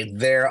why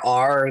there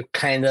are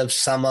kind of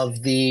some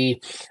of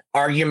the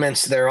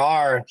arguments there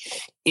are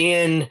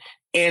in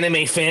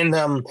anime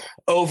fandom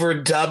over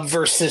dub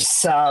versus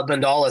sub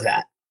and all of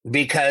that,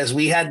 because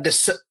we had to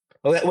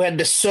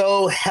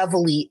so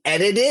heavily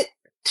edit it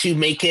to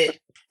make it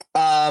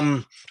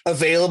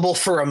available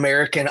for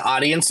American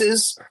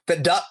audiences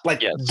that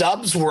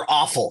dubs were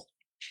awful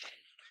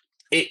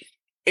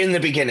in the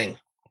beginning.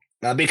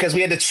 Because we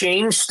had to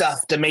change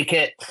stuff to make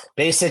it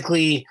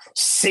basically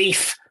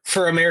safe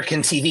for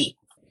American TV.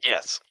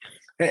 Yes.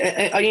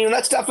 And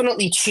that's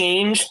definitely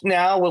changed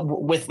now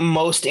with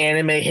most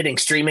anime hitting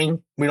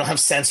streaming. We don't have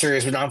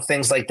censors. We don't have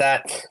things like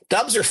that.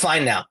 Dubs are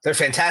fine now. They're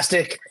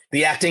fantastic.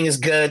 The acting is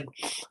good.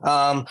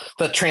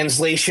 The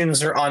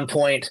translations are on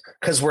point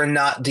because we're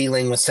not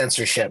dealing with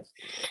censorship.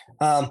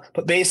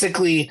 But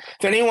basically,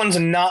 if anyone's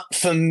not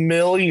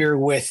familiar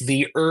with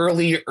the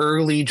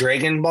early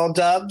Dragon Ball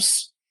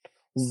dubs,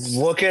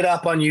 look it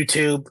up on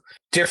YouTube.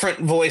 Different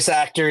voice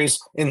actors,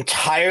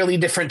 entirely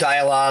different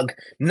dialogue.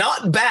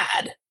 Not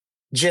bad,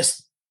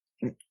 just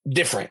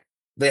different.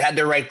 They had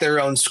to write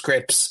their own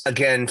scripts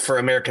again for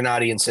American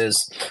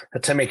audiences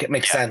to make it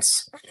make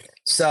sense.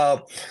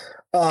 So,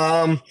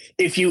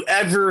 if you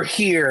ever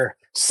hear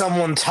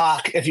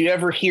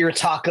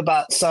talk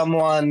about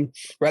someone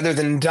rather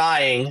than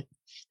dying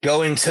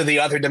going to the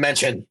other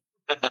dimension,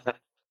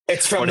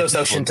 it's from those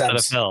Ocean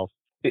dubs.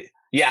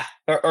 Yeah,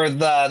 or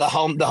the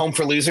home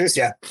for losers.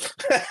 Yeah.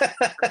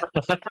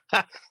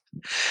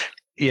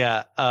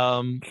 Yeah.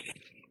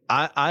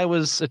 I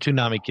was a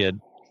Toonami kid.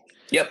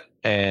 Yep.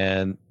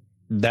 And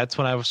that's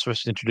when I was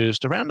first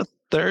introduced around the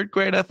third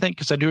grade, I think,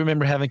 because I do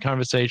remember having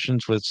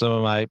conversations with some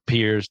of my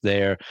peers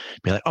there,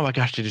 be like, "Oh my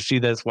gosh, did you see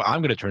this? Well,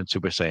 I'm going to turn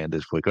Super Saiyan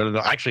this week. Or no,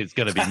 actually, it's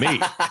going to be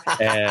me."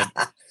 And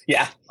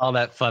yeah, all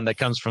that fun that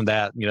comes from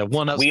that, we all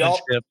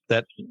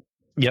one-upsmanship.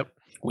 Yep,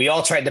 we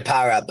all tried to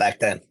power up back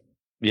then.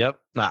 yep.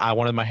 I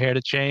wanted my hair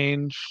to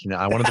change.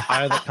 I wanted to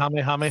fire the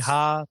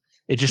Kamehameha.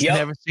 It just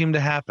never seemed to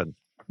happen,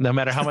 no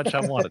matter how much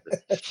I wanted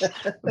it.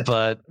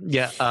 But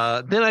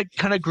yeah, then I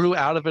kind of grew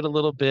out of it a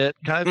little bit,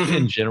 kind of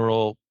in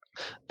general,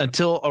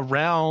 until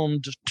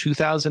around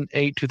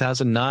 2008,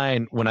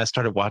 2009, when I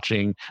started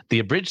watching the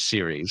Abridged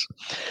series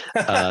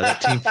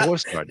that Team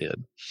 4-Star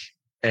did.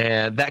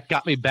 And that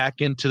got me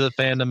back into the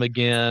fandom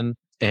again.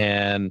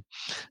 And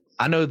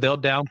I know they'll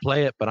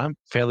downplay it, but I'm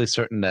fairly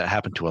certain that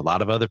happened to a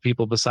lot of other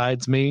people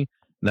besides me.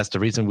 And that's the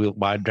reason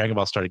why Dragon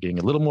Ball started getting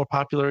a little more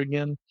popular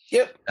again.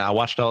 Yep. I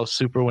watched all of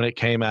Super when it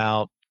came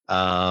out,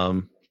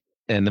 and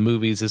the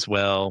movies as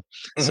well.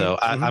 So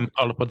I'm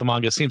caught up with the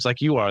manga. It seems like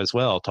you are as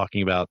well,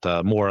 talking about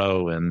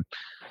Moro and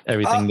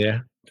everything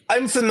there.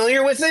 I'm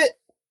familiar with it.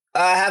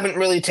 I haven't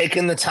really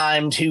taken the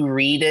time to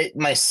read it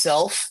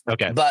myself.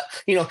 Okay. But,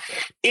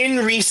 in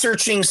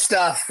researching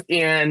stuff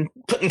and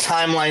putting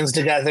timelines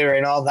together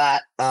and all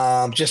that,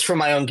 just for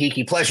my own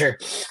geeky pleasure,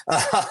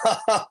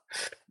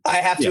 I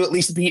have to at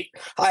least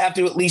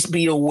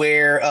be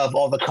aware of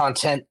all the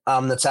content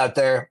that's out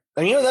there.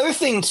 And the other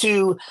thing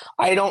too,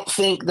 I don't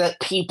think that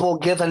people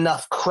give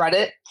enough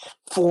credit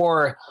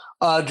for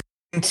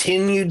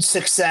continued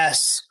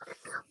success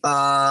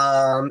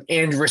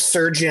and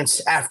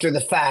resurgence after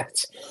the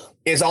fact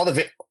is all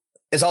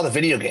the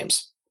video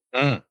games.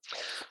 That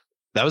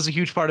was a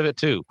huge part of it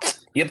too.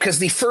 Yep, because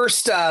the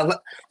first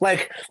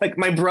like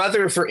my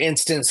brother, for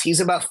instance,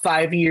 he's about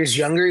 5 years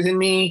younger than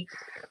me.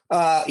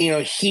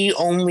 He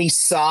only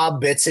saw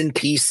bits and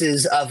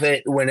pieces of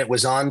it when it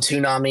was on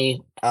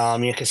Toonami,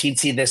 because he'd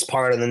see this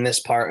part and then this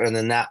part and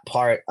then that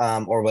part,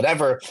 or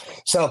whatever.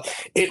 So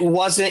it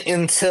wasn't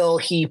until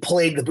he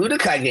played the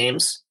Budokai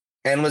games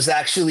and was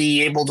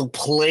actually able to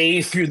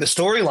play through the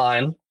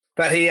storyline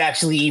that he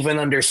actually even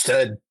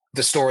understood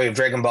the story of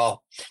Dragon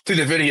Ball through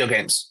the video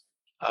games.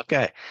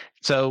 Okay.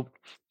 So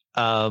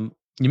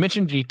you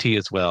mentioned GT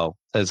as well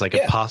as like a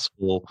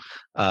possible,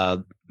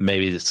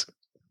 maybe this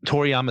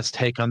Toriyama's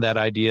take on that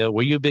idea.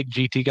 Were you a big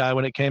GT guy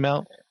when it came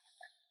out?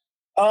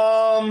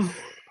 I'm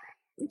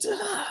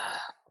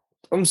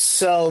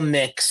so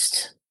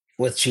mixed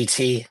with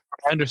GT.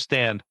 I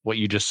understand what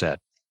you just said.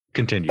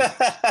 Continue.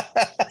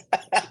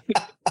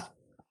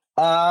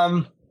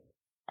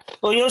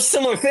 Well,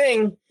 similar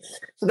thing.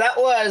 So that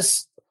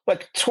was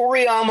like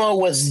Toriyama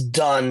was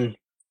done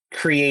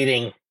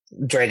creating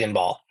Dragon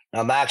Ball.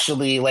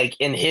 Actually, like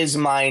in his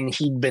mind,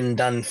 he'd been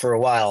done for a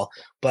while,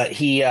 but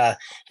he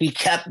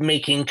kept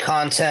making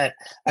content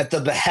at the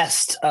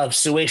behest of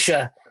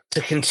Shueisha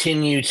to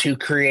continue to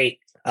create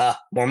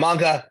more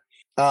manga.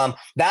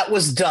 That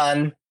was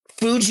done.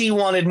 Fuji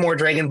wanted more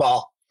Dragon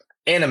Ball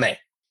anime.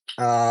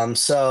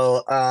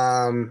 So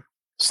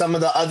some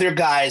of the other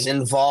guys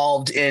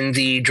involved in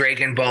the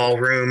Dragon Ball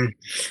room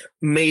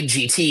made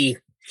GT.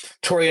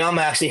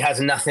 Toriyama actually has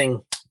nothing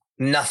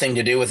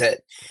to do with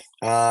it.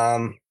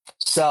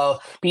 So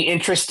be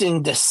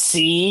interesting to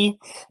see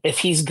if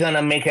he's going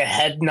to make a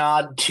head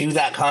nod to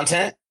that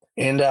content.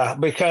 And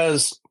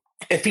because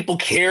if people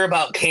care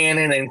about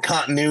canon and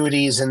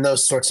continuities and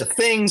those sorts of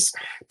things,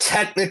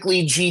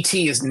 technically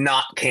GT is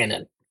not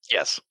canon.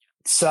 Yes.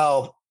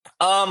 So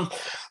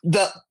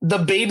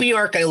the baby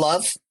arc I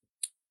love.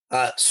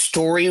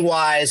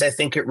 Story-wise, I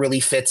think it really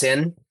fits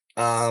in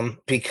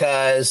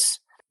because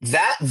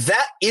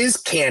that is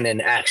canon,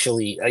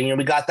 actually.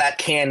 We got that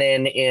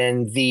canon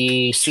in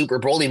the Super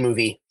Broly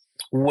movie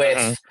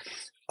with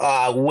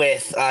the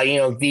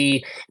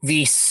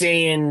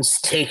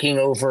Saiyans taking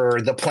over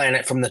the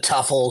planet from the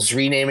Tuffles,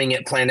 renaming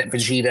it Planet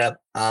Vegeta,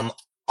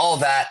 all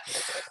that.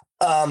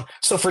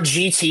 So for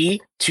GT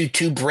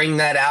to bring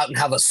that out and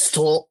have a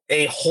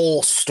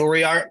whole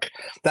story arc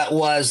that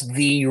was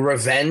the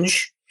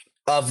revenge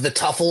of the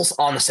Tuffles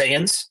on the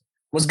Saiyans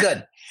was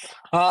good.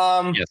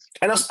 Yes.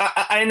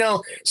 I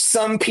know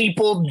some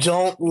people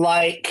don't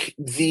like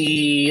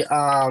the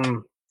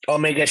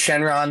Omega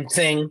Shenron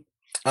thing.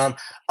 I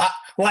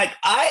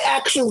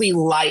actually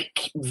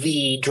like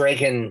the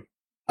Dragon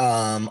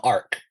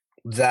arc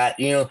that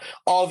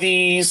all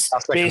these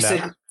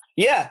basic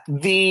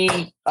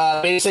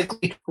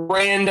basically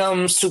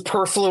random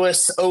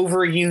superfluous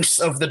overuse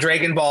of the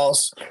Dragon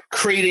Balls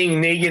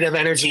creating negative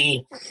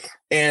energy,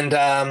 and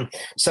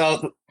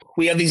so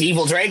we have these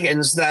evil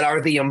dragons that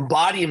are the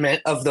embodiment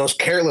of those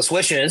careless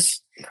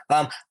wishes.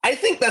 I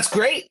think that's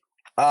great.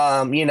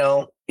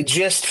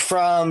 Just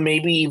from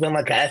maybe even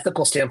like an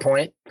ethical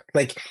standpoint,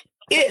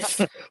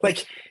 if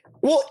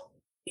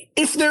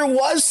there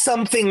was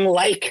something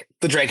like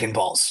the Dragon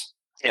Balls,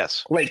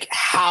 yes,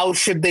 how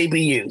should they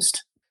be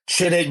used?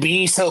 should it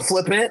be so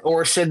flippant,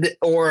 or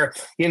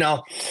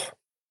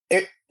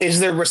is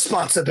there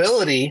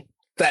responsibility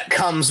that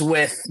comes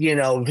with,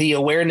 the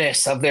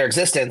awareness of their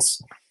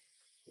existence?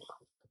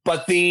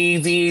 But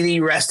the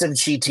rest of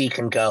GT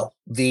can go.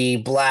 The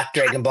Black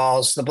Dragon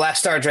Balls, the Black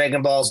Star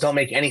Dragon Balls don't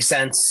make any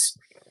sense.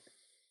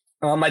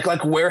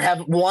 Where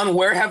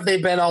have they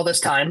been all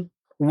this time?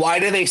 Why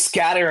do they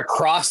scatter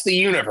across the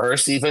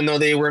universe, even though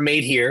they were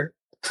made here?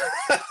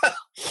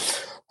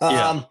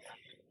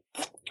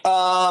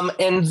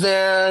 And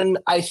then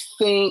I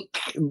think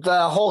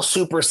the whole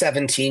Super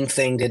 17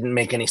 thing didn't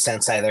make any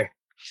sense either.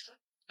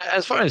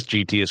 As far as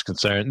GT is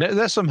concerned,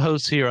 there's some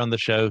hosts here on the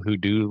show who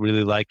do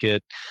really like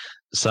it.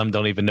 Some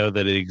don't even know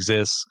that it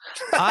exists.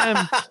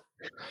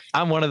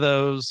 I'm one of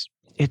those.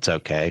 It's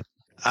okay.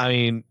 I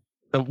mean,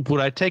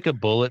 would I take a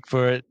bullet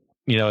for it,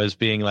 as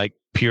being like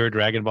pure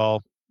Dragon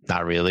Ball?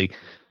 Not really.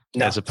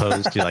 No. As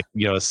opposed to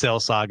a Cell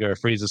Saga or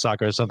Frieza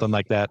Saga or something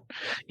like that.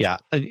 Yeah,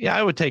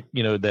 I would take,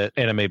 the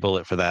anime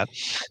bullet for that.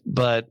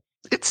 But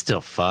it's still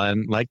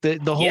fun. Like the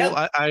whole,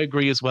 I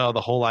agree as well. The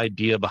whole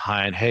idea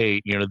behind,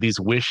 hey, these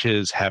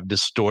wishes have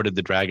distorted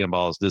the Dragon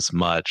Balls this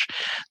much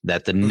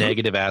that the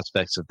negative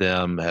aspects of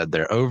them,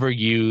 their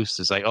overuse,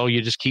 is like, oh,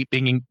 you just keep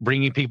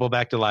bringing people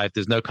back to life.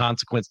 There's no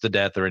consequence to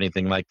death or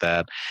anything like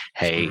that.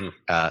 Hey,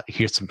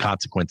 here's some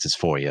consequences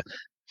for you.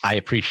 I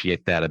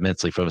appreciate that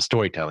immensely from a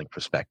storytelling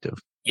perspective.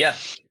 Yeah.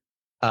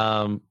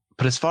 But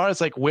as far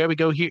as where we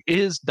go here,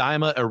 is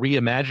Daima a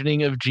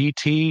reimagining of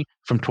GT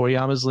from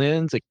Toriyama's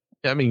lens?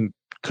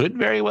 Could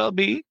very well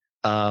be.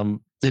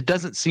 It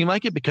doesn't seem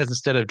like it, because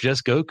instead of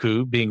just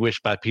Goku being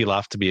wished by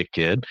Pilaf to be a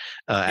kid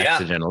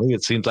accidentally,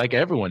 it seems like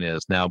everyone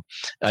is. Now,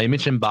 you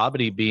mentioned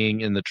Babidi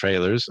being in the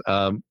trailers.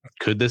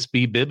 Could this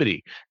be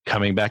Bibidi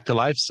coming back to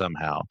life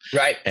somehow?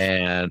 Right.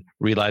 And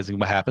realizing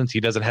what happens. He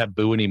doesn't have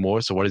Boo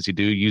anymore, so what does he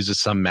do?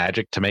 Uses some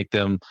magic to make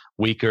them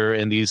weaker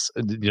in these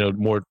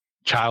more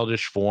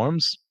childish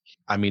forms.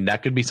 I mean,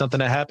 that could be something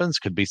that happens.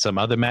 Could be some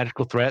other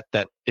magical threat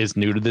that is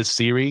new to this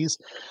series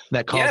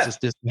that causes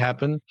this to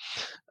happen.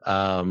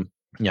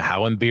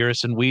 How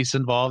Beerus and Whis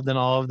involved in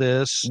all of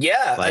this?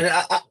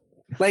 Yeah,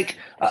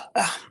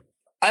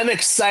 I'm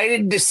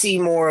excited to see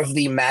more of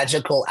the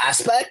magical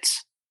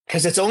aspect,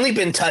 because it's only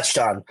been touched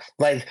on.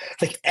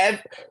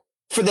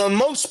 For the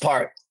most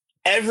part,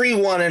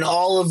 everyone in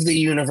all of the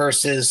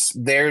universes,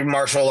 they're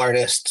martial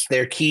artists,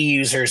 they're key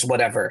users,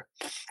 whatever.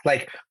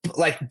 Like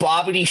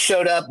Babidi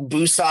showed up,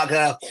 Boo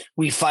Saga,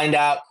 we find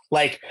out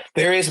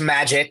there is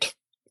magic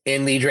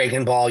in the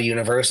Dragon Ball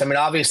universe. I mean,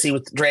 obviously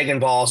with Dragon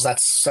Balls,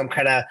 that's some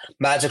kind of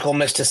magical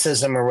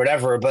mysticism or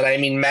whatever, but I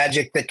mean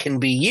magic that can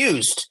be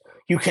used.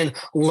 You can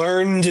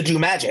learn to do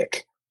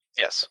magic.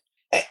 Yes.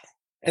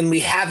 And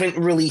we haven't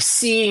really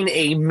seen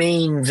a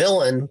main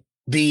villain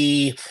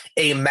be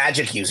a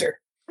magic user.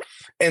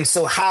 And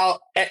so how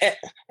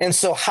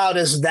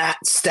does that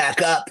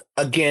stack up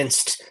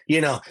against,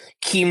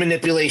 key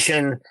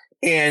manipulation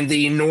and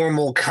the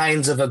normal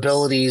kinds of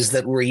abilities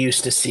that we're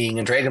used to seeing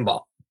in Dragon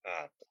Ball?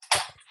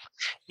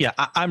 Yeah,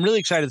 I'm really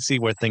excited to see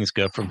where things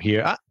go from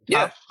here.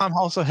 I'm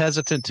also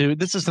hesitant too.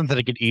 This is something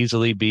that could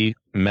easily be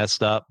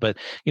messed up, but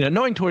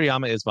knowing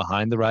Toriyama is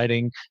behind the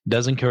writing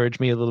does encourage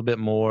me a little bit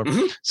more.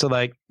 Mm-hmm. So,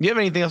 do you have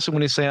anything else you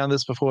want to say on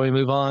this before we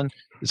move on?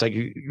 It's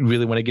you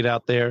really want to get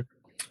out there.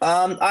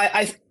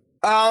 I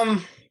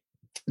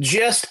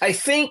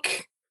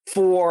think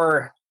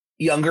for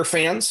younger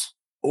fans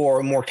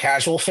or more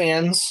casual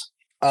fans,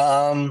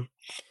 go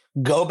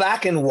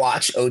back and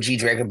watch OG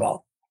Dragon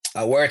Ball.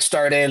 Where it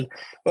started,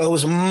 it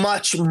was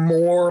much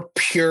more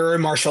pure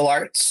martial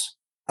arts.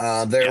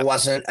 There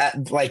wasn't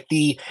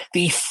the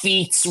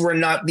feats were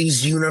not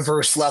these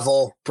universe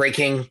level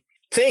breaking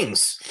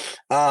things.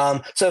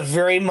 So it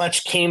very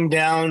much came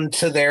down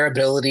to their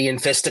ability in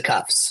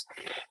fisticuffs.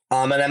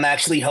 And I'm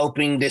actually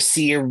hoping to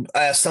see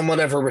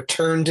somewhat of a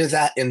return to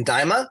that in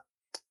Daima.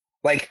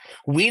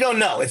 We don't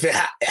know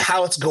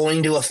how it's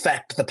going to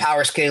affect the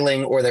power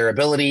scaling or their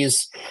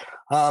abilities.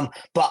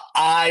 But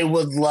I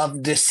would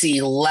love to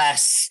see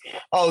less.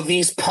 Oh,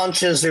 these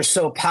punches are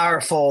so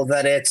powerful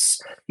that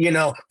it's,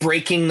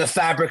 breaking the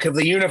fabric of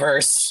the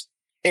universe,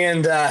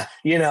 and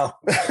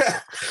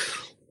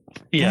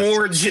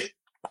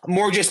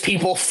more just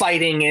people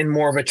fighting in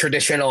more of a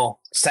traditional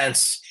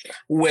sense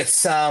with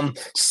some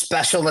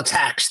special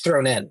attacks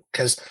thrown in,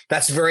 because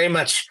that's very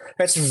much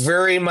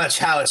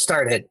how it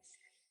started.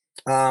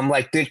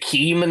 The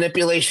key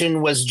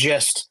manipulation was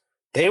just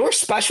they were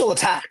special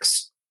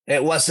attacks.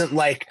 It wasn't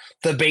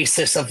the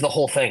basis of the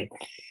whole thing.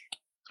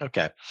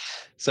 Okay.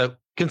 So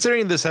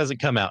considering this hasn't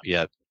come out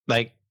yet,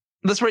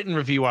 let's rate and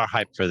review our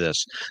hype for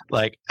this.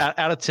 Out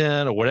of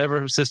 10 or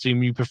whatever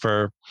system you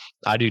prefer.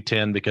 I do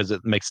 10 because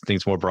it makes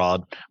things more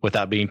broad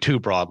without being too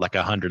broad, like a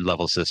 100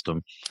 level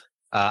system.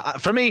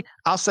 For me,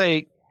 I'll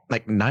say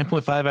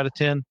 9.5 out of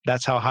 10.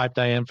 That's how hyped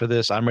I am for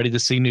this. I'm ready to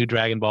see new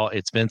Dragon Ball.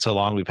 It's been so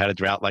long. We've had a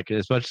drought.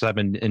 As much as I've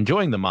been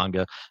enjoying the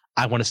manga,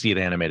 I want to see it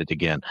animated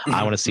again. Mm-hmm.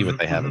 I want to see what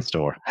they have in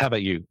store. How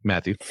about you,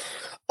 Matthew?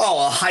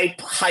 Oh,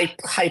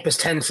 hype is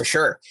 10 for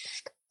sure.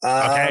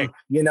 Okay.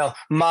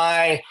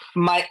 My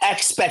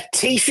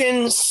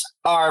expectations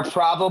are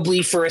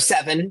probably for a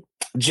 7,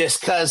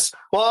 just because.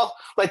 Well,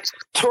 like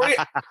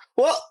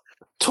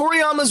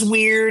Toriyama's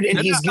weird and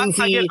he's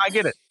goofy. I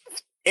get it.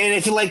 And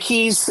if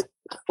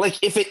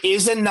if it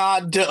is a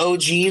nod to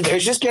OG,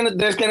 there's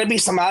gonna be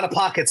some out of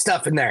pocket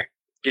stuff in there.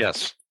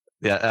 Yes.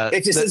 Yeah.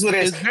 It just is what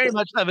it is. It's very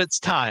much of its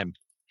time.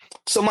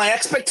 So my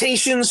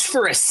expectations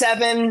for a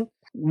 7,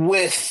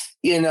 with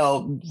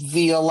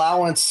the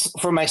allowance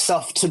for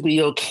myself to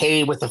be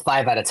okay with a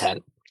 5 out of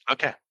 10.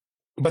 Okay.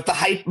 But the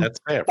hype, that's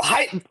fair.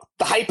 The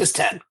hype is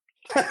 10.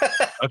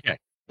 Okay,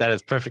 that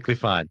is perfectly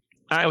fine.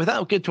 All right, with that,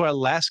 we'll get to our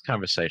last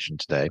conversation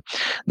today.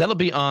 That'll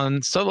be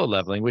on Solo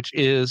Leveling, which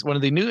is one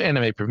of the new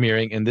anime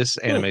premiering in this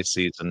anime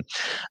season.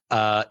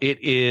 It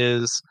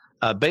is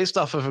based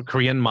off of a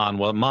Korean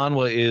manhwa.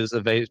 Manhwa is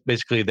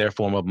basically their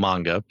form of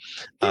manga.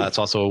 It's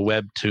also a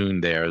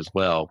webtoon there as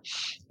well.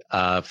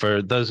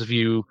 For those of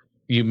you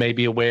may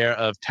be aware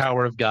of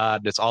Tower of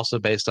God. It's also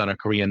based on a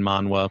Korean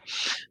manhwa.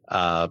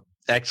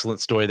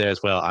 Excellent story there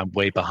as well. I'm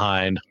way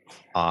behind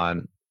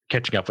on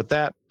catching up with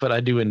that, but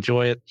I do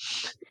enjoy it.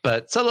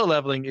 But Solo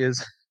Leveling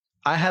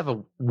I have a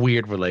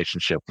weird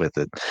relationship with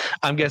it.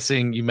 I'm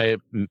guessing you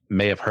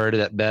may have heard it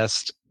at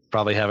best.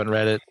 Probably haven't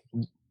read it.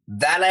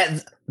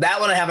 That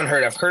one I haven't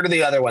heard. I've heard of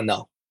the other one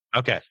though.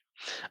 Okay.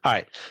 All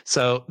right.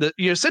 So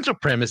your central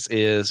premise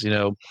is,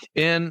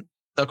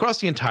 across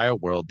the entire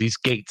world, these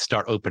gates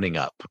start opening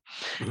up,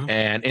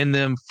 and in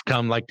them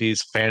come like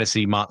these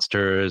fantasy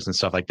monsters and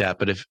stuff like that.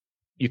 But if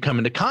you come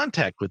into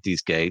contact with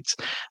these gates,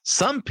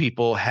 some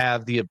people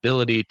have the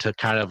ability to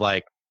kind of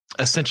like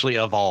essentially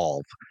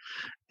evolve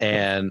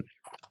and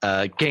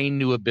gain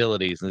new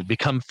abilities and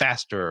become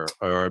faster,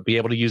 or be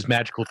able to use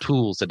magical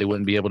tools that they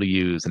wouldn't be able to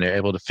use. And they're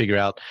able to figure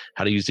out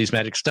how to use these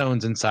magic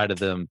stones inside of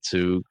them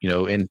to,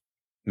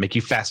 make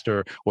you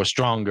faster or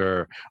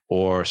stronger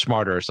or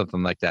smarter or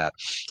something like that.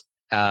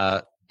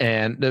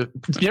 And the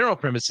general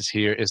premises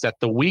here is that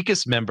the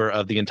weakest member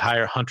of the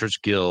entire Hunters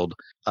Guild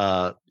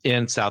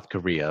in South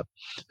Korea,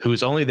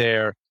 who's only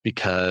there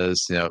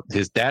because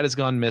his dad has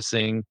gone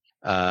missing,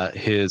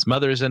 his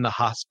mother's in the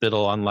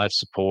hospital on life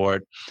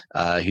support,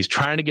 he's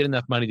trying to get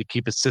enough money to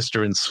keep his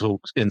sister in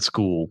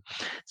school,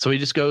 so he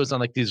just goes on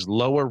like these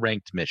lower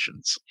ranked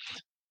missions,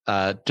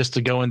 just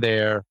to go in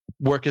there,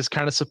 work as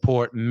kind of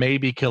support,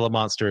 maybe kill a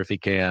monster if he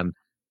can,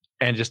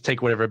 and just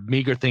take whatever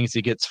meager things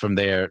he gets from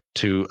there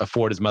to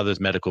afford his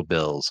mother's medical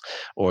bills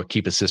or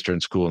keep his sister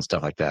in school and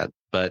stuff like that.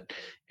 But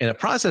in the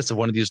process of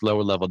one of these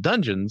lower level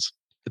dungeons,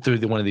 through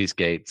one of these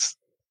gates,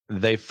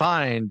 they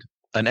find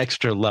an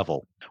extra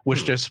level,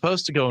 which they're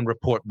supposed to go and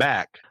report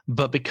back.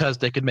 But because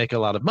they could make a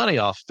lot of money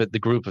off it, the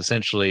group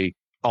essentially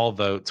all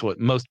votes what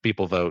most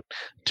people vote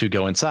to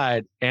go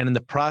inside. And in the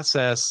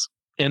process,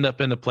 end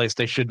up in a place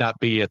they should not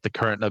be at the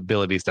current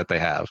abilities that they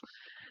have.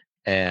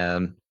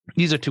 And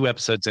these are 2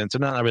 episodes in, so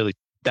not really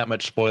that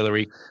much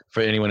spoilery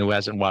for anyone who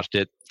hasn't watched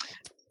it.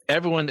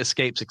 Everyone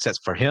escapes except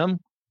for him.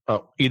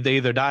 They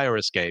either die or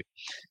escape.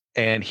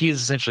 And he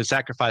is essentially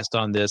sacrificed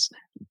on this,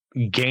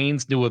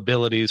 gains new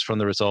abilities from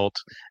the result,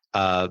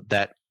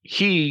 that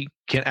he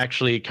can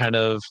actually kind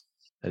of,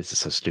 this is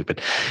so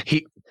stupid.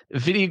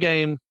 Video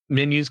game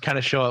menus kind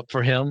of show up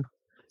for him,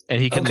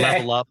 and he can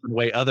level up in a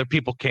way other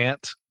people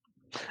can't.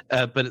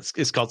 But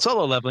it's called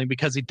Solo Leveling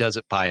because he does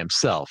it by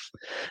himself.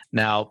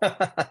 Now,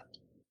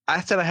 I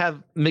said I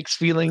have mixed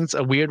feelings,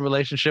 a weird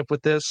relationship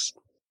with this.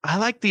 I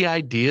like the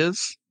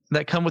ideas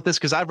that come with this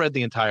because I've read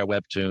the entire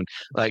webtoon.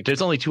 Like,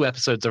 there's only 2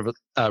 episodes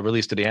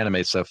released of the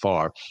anime so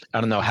far.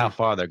 I don't know how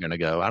far they're going to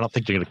go. I don't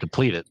think they're going to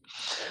complete it.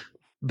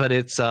 But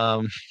it's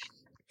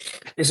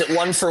Is it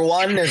 1 for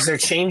 1? Is there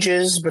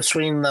changes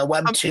between the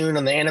webtoon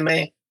and the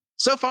anime?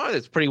 So far,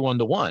 it's pretty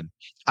 1-to-1.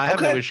 I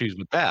have no issues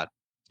with that.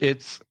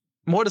 It's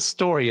more the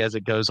story as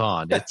it goes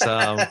on. It's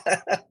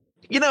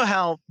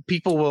how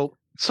people will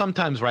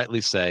sometimes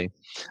rightly say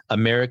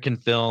American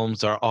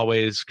films are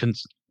always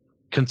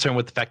concerned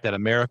with the fact that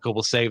America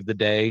will save the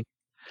day.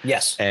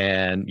 Yes.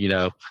 And,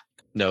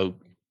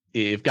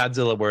 if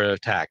Godzilla were to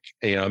attack,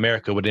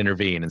 America would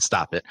intervene and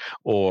stop it.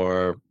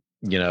 Or,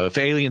 if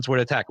aliens were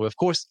to attack, well, of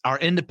course, our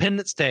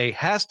Independence Day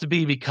has to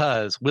be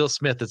because Will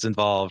Smith is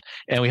involved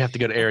and we have to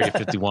go to Area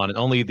 51 and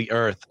only the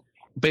Earth,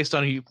 based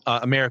on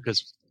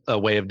America's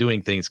way of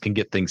doing things, can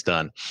get things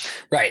done.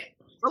 Right.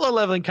 Solo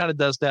Leveling kind of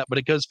does that, but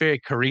it goes very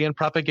Korean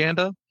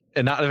propaganda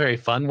and not in a very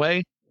fun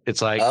way.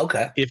 It's like,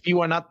 if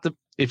you're not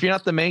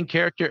the main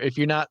character, if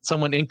you're not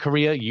someone in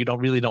Korea, you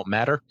don't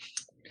matter.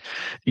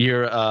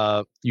 You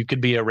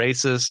could be a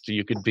racist,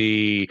 you could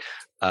be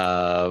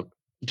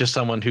just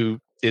someone who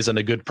isn't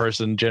a good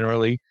person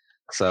generally.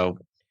 So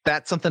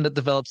that's something that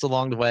develops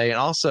along the way. And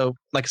also,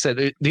 like I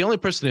said, the only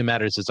person who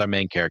matters is our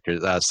main character,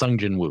 Sung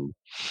Jin-woo.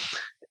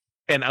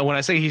 And when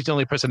I say he's the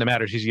only person that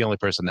matters, he's the only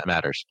person that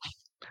matters.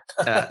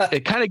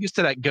 It kind of gets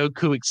to that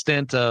Goku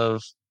extent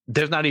of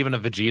there's not even a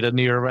Vegeta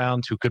near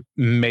around who could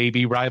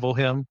maybe rival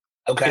him.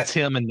 Okay. It's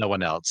him and no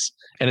one else.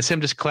 And it's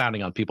him just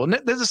clowning on people.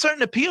 And there's a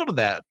certain appeal to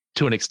that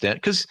to an extent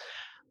because,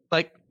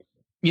 like,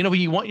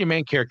 you want your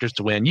main characters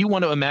to win. You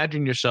want to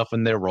imagine yourself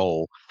in their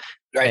role,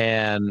 Right.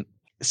 and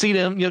see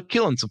them,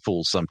 killing some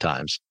fools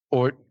sometimes,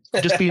 or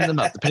just beating them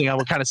up, depending on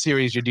what kind of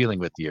series you're dealing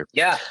with here.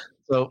 Yeah.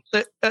 So,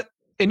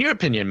 in your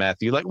opinion,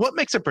 Matthew, like, what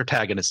makes a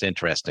protagonist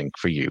interesting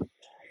for you?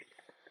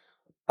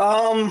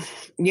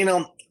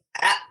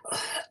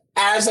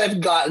 As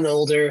I've gotten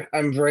older,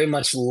 I'm very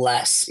much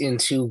less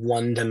into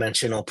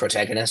one-dimensional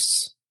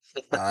protagonists.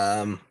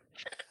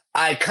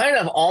 I kind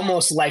of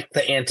almost like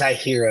the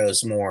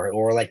anti-heroes more,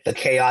 or like the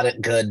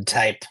chaotic good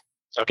type.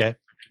 Okay.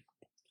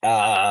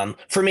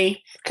 For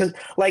me, because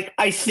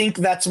I think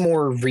that's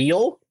more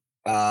real,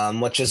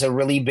 which is a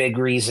really big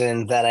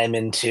reason that I'm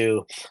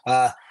into.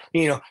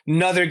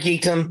 Another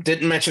geekdom,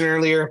 didn't mention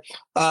earlier.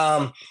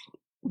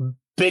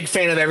 Big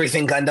fan of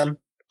everything Gundam.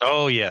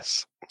 Oh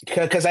yes,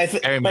 because I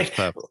think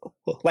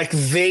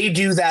they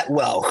do that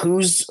well.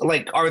 Who's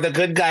are the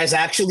good guys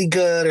actually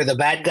good, or the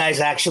bad guys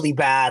actually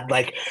bad?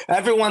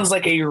 Everyone's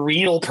a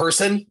real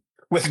person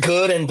with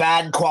good and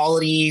bad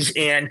qualities,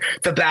 and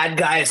the bad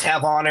guys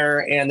have honor,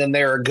 and then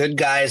there are good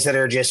guys that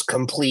are just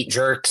complete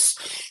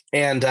jerks,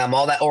 and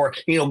all that, or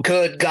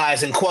good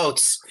guys in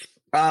quotes.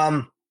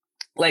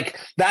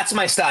 That's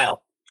my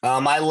style.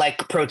 I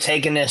like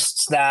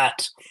protagonists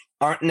that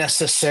aren't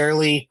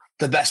necessarily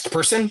the best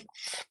person.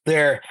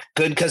 They're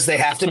good because they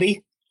have to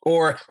be,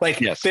 or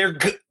yes. They're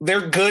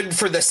good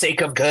for the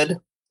sake of good,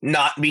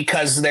 not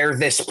because they're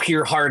this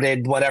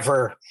pure-hearted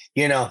whatever,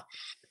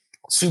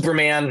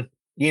 Superman,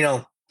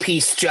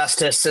 peace,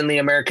 justice, and the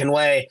American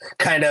way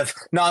kind of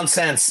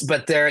nonsense,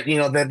 but they're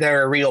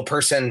a real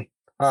person.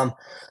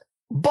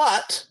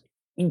 But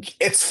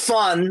it's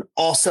fun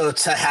also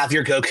to have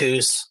your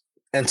Gokus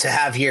and to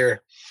have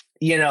your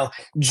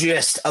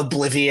just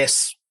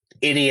oblivious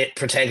idiot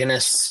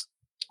protagonists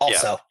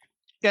also.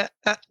 Yeah,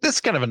 this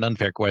is kind of an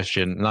unfair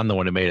question, and I'm the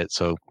one who made it,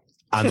 so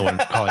I'm the one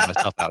calling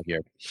myself out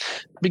here.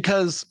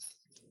 Because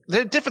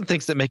there are different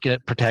things that make a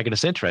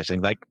protagonist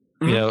interesting.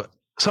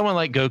 Someone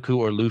like Goku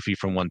or Luffy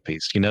from One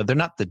Piece, they're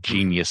not the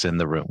genius in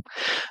the room.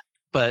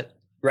 But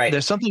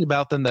there's something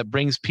about them that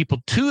brings people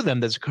to them.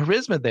 There's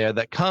charisma there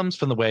that comes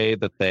from the way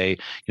that they,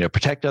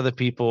 protect other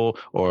people,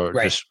 or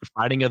just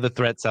fighting other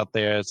threats out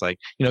there. It's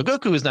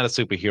Goku is not a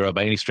superhero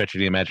by any stretch of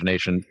the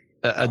imagination.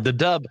 The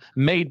dub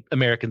made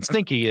American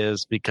Stinky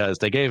is because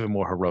they gave him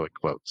more heroic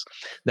quotes.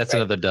 That's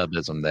another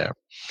dubism there.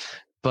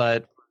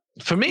 But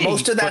for me,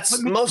 most of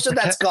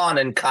that's gone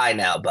in Kai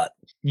now. But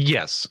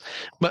yes,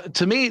 but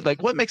to me,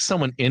 what makes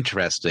someone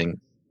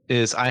interesting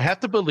is I have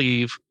to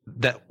believe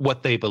that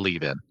what they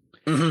believe in.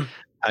 Mm-hmm.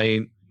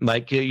 I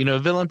mean,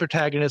 villain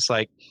protagonists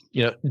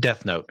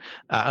Death Note.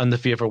 I don't know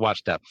if you ever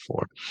watched that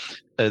before.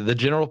 The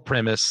general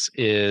premise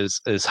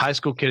is high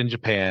school kid in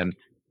Japan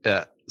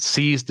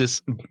sees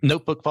this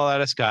notebook fall out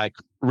of the sky,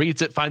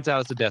 reads it, finds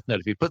out it's a death note.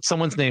 If you put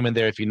someone's name in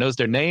there, if he knows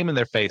their name and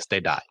their face, they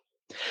die.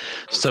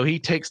 So he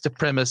takes the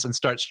premise and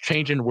starts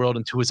changing the world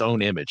into his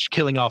own image,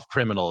 killing off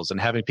criminals and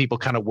having people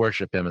kind of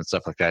worship him and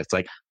stuff like that.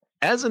 It's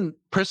as a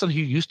person who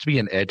used to be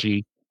an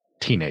edgy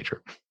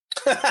teenager,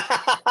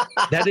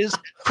 that is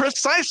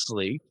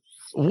precisely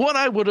what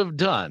I would have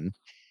done,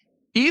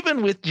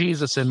 even with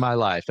Jesus in my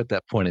life at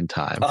that point in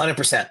time.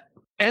 100%.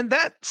 And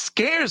that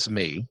scares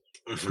me.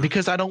 Mm-hmm.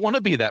 Because I don't want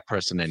to be that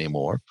person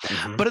anymore.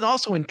 Mm-hmm. But it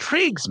also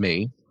intrigues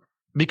me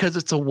because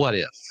it's a what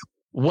if.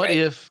 What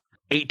if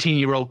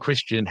 18-year-old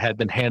Christian had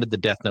been handed the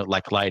death note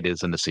like Light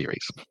is in the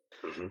series?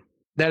 Mm-hmm.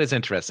 That is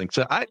interesting.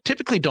 So I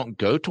typically don't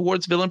go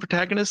towards villain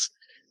protagonists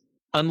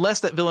unless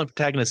that villain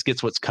protagonist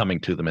gets what's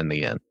coming to them in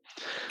the end.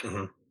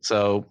 Mm-hmm.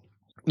 So,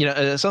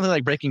 something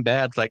like Breaking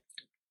Bad,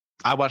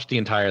 I watched the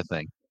entire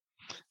thing.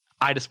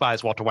 I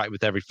despise Walter White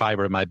with every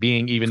fiber of my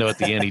being, even though at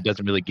the end he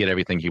doesn't really get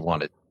everything he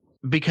wanted.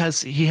 Because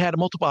he had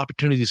multiple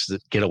opportunities to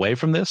get away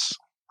from this,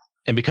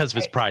 and because of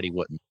his pride, he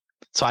wouldn't.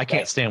 So I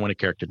can't stand when a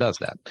character does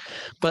that.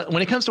 But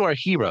when it comes to our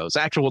heroes,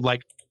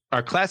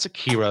 our classic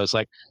heroes,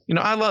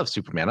 I love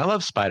Superman, I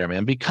love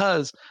Spider-Man,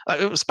 because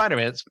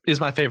Spider-Man is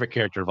my favorite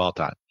character of all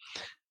time.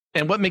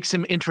 And what makes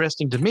him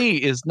interesting to me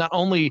is not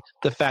only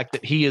the fact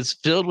that he is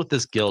filled with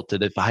this guilt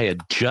that if I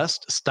had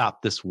just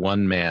stopped this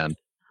one man,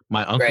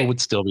 my uncle would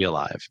still be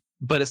alive.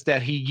 But it's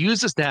that he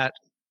uses that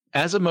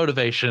as a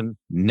motivation,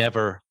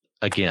 never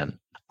again.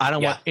 I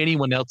don't want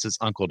anyone else's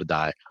uncle to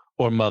die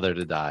or mother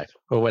to die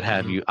or what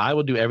have you. I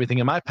will do everything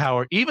in my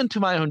power, even to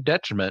my own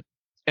detriment.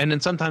 And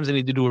then sometimes I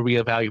need to do a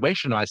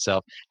reevaluation of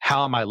myself.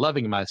 How am I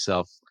loving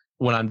myself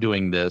when I'm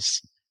doing this?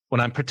 When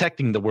I'm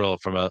protecting the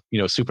world from a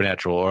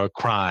supernatural or a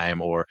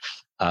crime or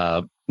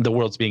the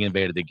world's being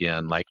invaded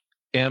again?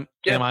 Am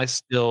I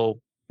still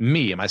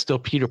me? Am I still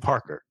Peter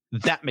Parker?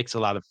 That makes a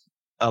lot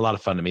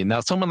of fun to me. Now,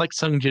 someone like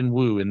Sung Jin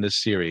Woo in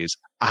this series,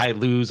 I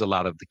lose a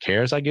lot of the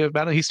cares I give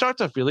about it. He starts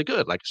off really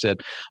good. Like I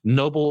said,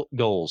 noble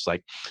goals,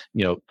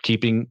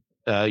 keeping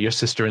your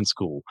sister in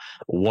school,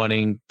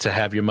 wanting to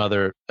have your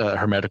mother,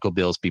 her medical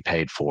bills be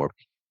paid for.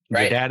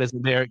 Your dad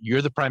isn't there.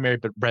 You're the primary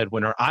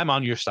breadwinner. I'm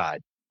on your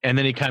side. And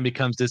then he kind of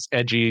becomes this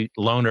edgy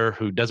loner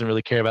who doesn't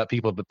really care about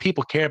people, but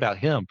people care about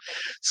him.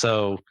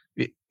 So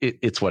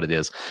it's what it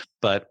is.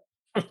 But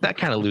that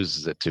kind of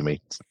loses it to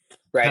me.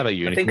 Right. How about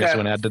you? Anything else you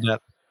want to add to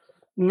that?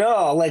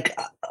 No, like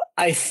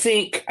I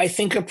think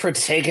a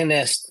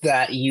protagonist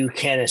that you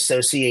can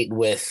associate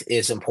with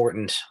is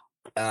important.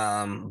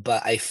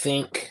 But I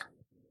think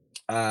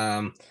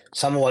some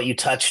of what you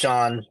touched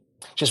on,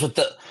 just with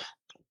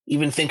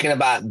even thinking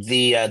about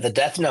the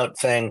Death Note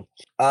thing,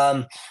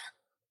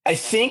 I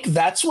think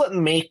that's what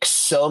makes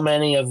so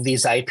many of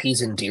these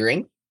IPs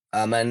endearing.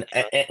 And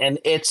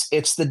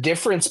it's the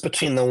difference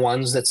between the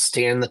ones that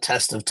stand the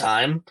test of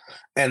time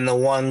and the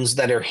ones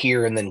that are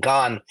here and then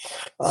gone.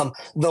 The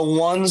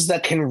ones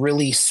that can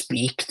really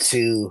speak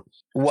to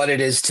what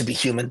it is to be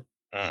human.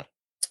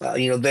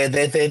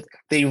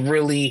 They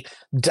really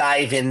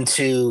dive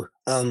into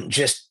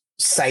just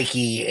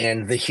psyche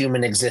and the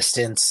human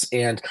existence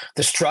and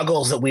the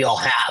struggles that we all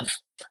have.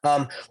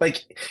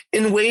 Like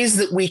in ways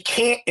that we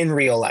can't in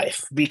real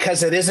life,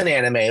 because it is an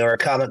anime or a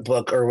comic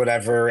book or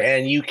whatever,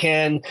 and you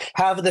can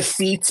have the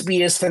feats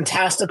be as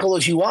fantastical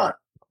as you want.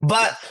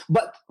 But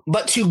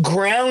to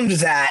ground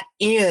that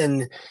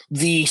in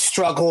the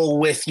struggle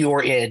with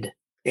your id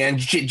and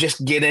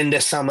just get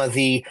into some of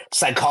the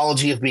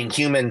psychology of being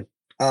human,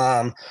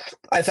 I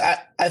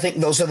think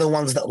those are the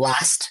ones that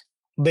last.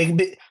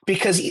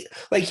 Because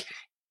like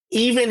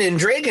even in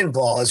Dragon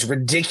Ball, as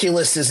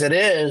ridiculous as it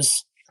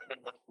is,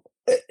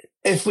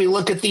 if we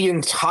look at the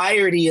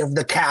entirety of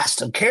the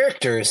cast of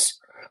characters,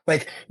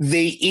 like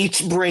they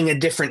each bring a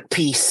different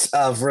piece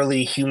of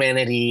really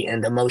humanity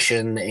and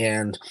emotion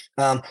and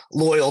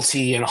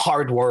loyalty and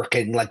hard work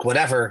and like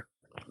whatever.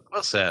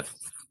 Well said.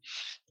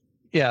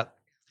 Yeah.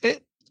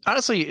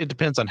 Honestly, it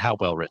depends on how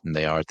well written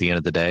they are at the end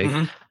of the day.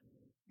 Mm-hmm.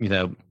 You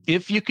know,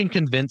 if you can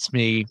convince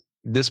me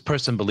this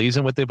person believes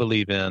in what they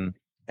believe in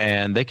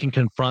and they can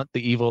confront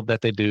the evil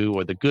that they do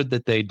or the good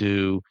that they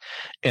do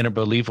in a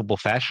believable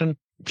fashion,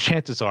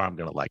 chances are I'm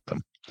going to like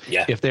them.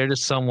 Yeah. If they're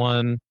just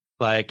someone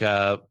like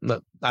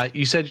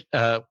you said,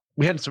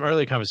 we had some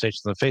earlier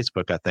conversations on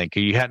Facebook, I think.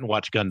 You hadn't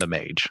watched Gundam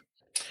Age.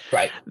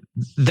 Right.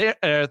 There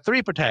are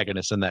 3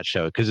 protagonists in that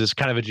show because it's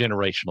kind of a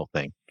generational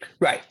thing.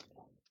 Right.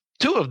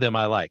 2 of them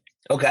I like.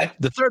 Okay.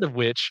 The third of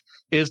which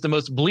is the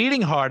most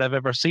bleeding heart I've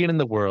ever seen in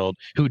the world,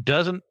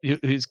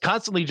 who's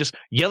constantly just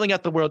yelling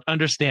at the world,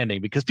 understanding,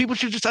 because people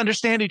should just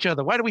understand each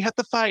other. Why do we have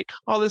to fight?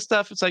 All this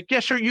stuff. It's like, yeah,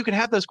 sure, you can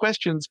have those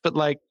questions, but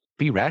like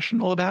be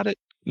rational about it.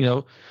 You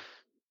know,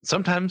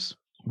 sometimes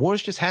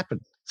wars just happen.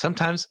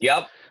 Sometimes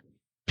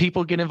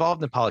people get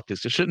involved in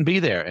politics. It shouldn't be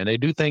there. And they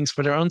do things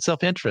for their own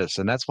self-interest.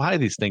 And that's why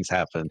these things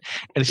happen. And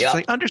it's just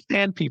like,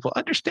 understand people,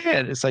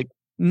 understand. It's like,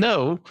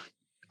 no.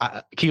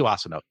 Kyo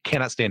Asano,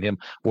 cannot stand him.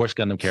 Worst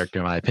Gundam character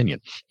in my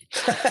opinion.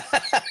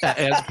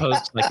 As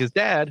opposed to like his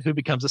dad, who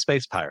becomes a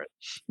space pirate.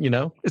 You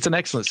know, it's an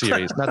excellent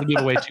series. Not to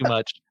give away too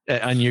much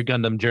on your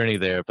Gundam journey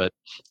there, but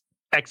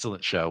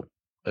excellent show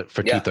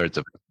for 2/3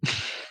 of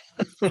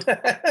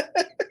it.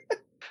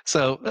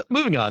 So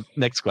moving on,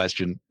 next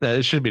question.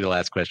 It should be the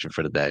last question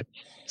for today.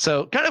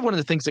 So kind of one of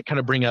the things that kind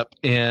of bring up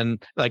in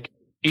like,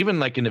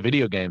 even like in the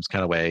video games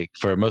kind of way,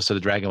 for most of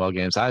the Dragon Ball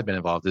games I've been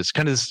involved, is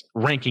kind of this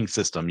ranking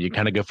system. You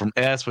kind of go from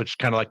S, which is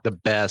kind of like the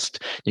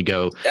best. You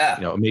go,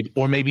 you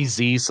know, maybe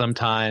Z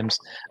sometimes.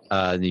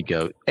 You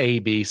go A,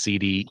 B, C,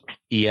 D,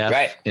 E, F,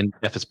 right. And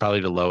F is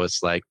probably the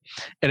lowest. Like,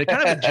 and it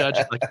kind of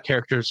judges like a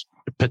character's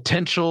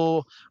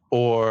potential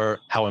or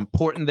how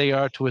important they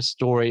are to a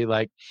story.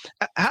 Like,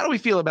 how do we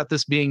feel about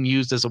this being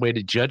used as a way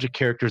to judge a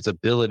character's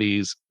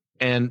abilities?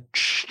 And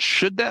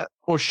should that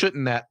or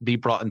shouldn't that be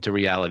brought into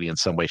reality in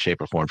some way,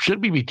 shape, or form?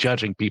 Should we be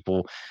judging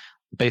people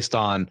based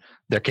on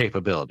their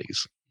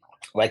capabilities?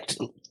 Like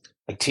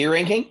tier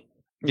ranking?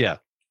 Yeah.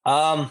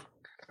 Oh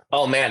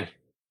man,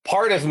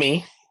 part of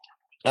me,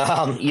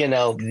 you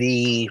know,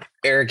 the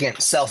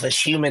arrogant,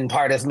 selfish human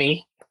part of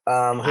me,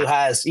 who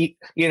has, you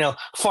know,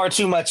 far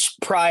too much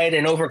pride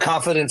and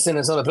overconfidence in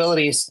his own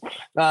abilities,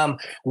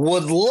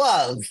 would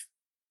love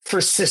for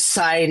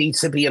society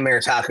to be a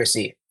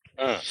meritocracy.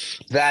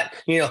 That,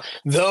 you know,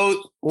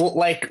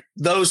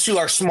 those who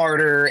are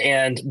smarter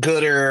and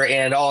gooder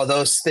and all of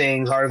those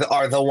things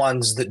are the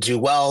ones that do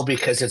well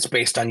because it's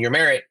based on your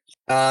merit.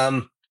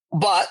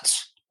 But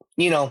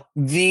you know,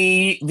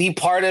 the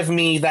part of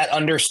me that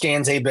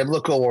understands a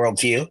biblical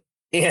worldview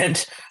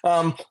and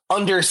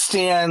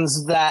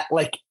understands that,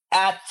 like,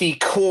 at the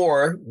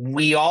core,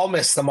 we all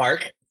miss the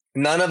mark.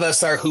 None of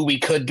us are who we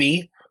could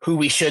be, who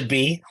we should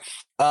be.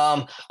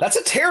 That's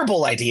a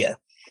terrible idea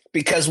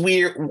because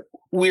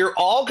we're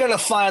all going to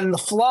find the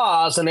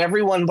flaws in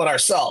everyone but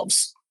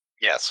ourselves.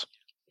 Yes.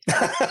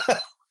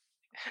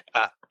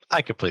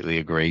 I completely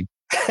agree.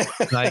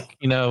 Like,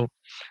 you know,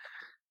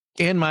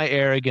 in my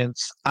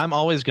arrogance, I'm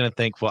always going to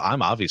think, well,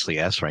 I'm obviously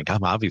S rank.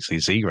 I'm obviously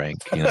Z rank,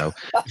 you know,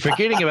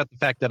 forgetting about the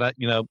fact that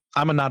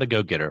I'm not a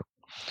go-getter,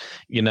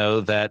 you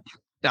know, that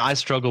I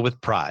struggle with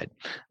pride,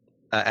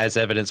 as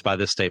evidenced by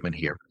this statement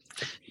here,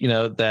 you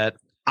know, that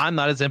I'm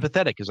not as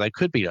empathetic as I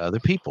could be to other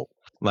people.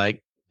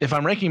 Like, if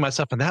I'm ranking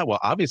myself in that, well,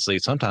 obviously,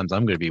 sometimes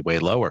I'm going to be way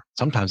lower.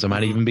 Sometimes I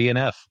might even be an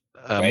F.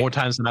 Right. More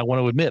times than I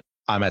want to admit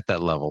I'm at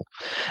that level.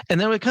 And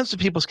then when it comes to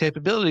people's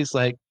capabilities,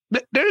 like,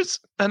 there's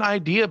an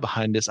idea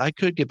behind this. I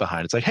could get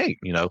behind. It's like, hey,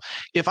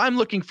 if I'm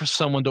looking for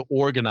someone to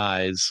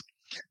organize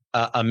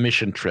a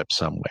mission trip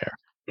somewhere,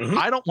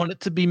 I don't want it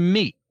to be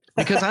me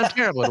because I'm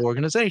terrible at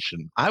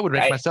organization. I would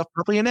rank myself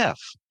probably an F.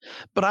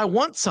 But I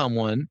want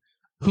someone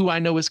who I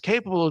know is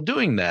capable of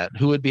doing that,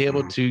 who would be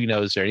able to,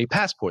 is there any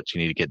passports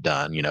you need to get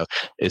done?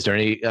 Is there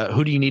any,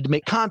 who do you need to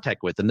make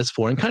contact with in this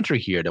foreign country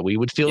here that we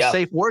would feel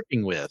safe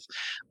working with?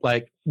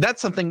 Like,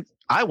 that's something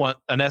I want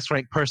an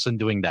S-rank person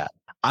doing that.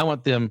 I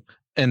want them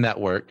in that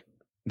work.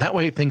 That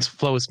way things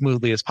flow as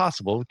smoothly as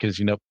possible because,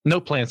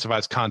 no plan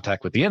survives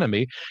contact with the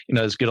enemy,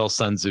 as good old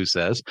Sun Tzu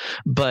says.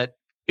 But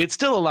it's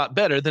still a lot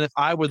better than if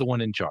I were the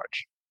one in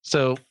charge.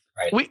 So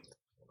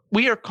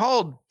we are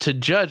called to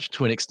judge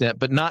to an extent,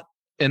 but not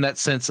in that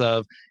sense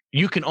of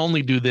you can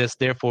only do this,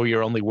 therefore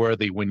you're only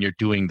worthy when you're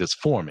doing this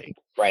for me.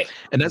 Right.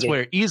 And that's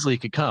where it easily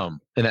could come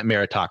in that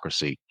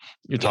meritocracy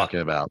you're talking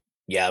about.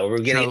 Yeah, we're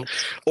getting,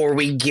 or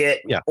we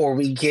get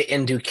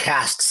into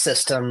caste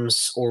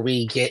systems, or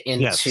we get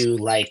into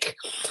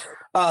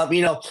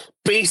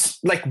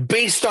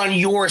based on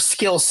your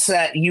skill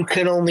set, you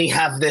can only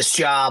have this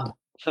job.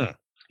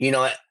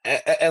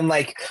 And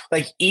like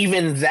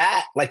even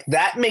that,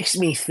 that makes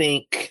me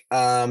think.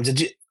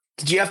 Did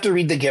you have to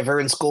read The Giver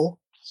in school?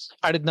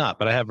 I did not,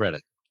 but I have read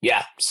it.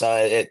 Yeah,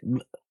 so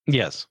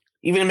yes.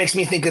 Even it makes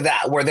me think of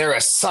that, where they're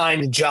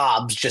assigned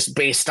jobs just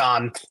based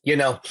on,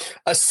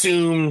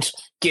 assumed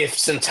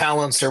gifts and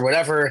talents or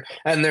whatever,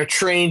 and they're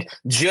trained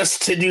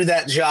just to do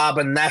that job,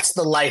 and that's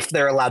the life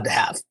they're allowed to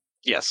have.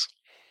 Yes.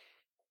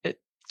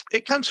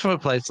 It comes from a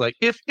place like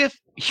if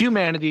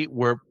humanity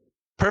were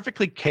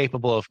perfectly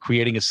capable of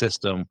creating a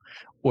system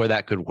where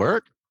that could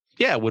work,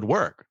 yeah, it would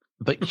work.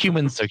 But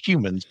humans are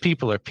humans,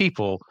 people are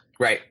people.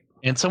 Right.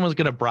 And someone's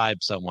going to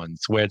bribe someone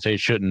where they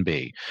shouldn't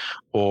be,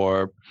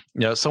 or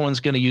someone's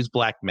going to use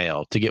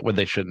blackmail to get where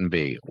they shouldn't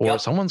be, or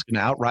someone's going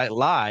to outright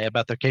lie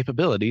about their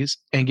capabilities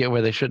and get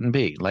where they shouldn't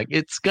be. Like,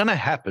 it's going to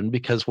happen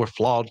because we're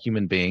flawed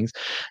human beings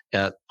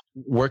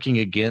working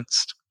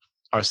against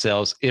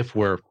ourselves if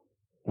we're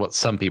what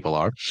some people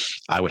are,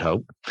 I would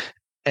hope,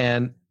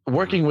 and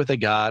working with a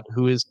God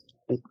who is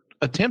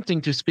attempting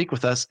to speak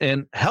with us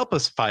and help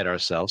us fight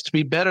ourselves to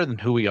be better than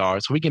who we are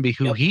so we can be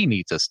who he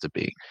needs us to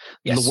be.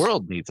 Yes. The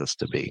world needs us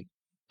to be.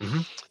 Mm-hmm.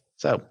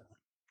 So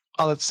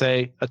all let's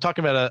say,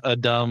 talking about a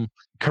dumb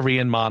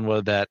Korean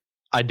manhwa that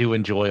I do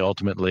enjoy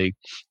ultimately.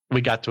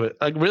 We got to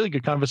a really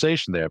good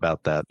conversation there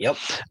about that. Yep.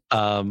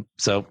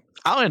 So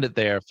I'll end it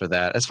there for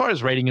that. As far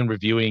as rating and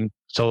reviewing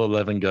Solo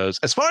Leveling goes,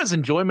 as far as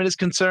enjoyment is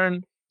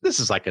concerned, this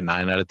is like a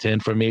 9 out of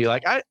 10 for me.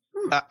 Like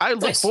I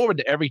look forward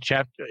to every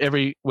chapter,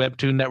 every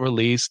webtoon that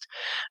released.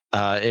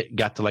 It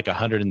got to like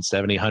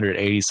 170,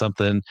 180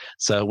 something.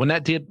 So when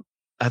that did,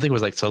 I think it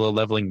was like Solo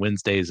Leveling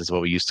Wednesdays is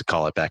what we used to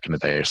call it back in the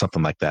day or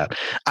something like that.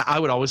 I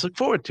would always look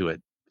forward to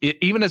it.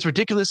 Even as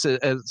ridiculous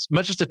as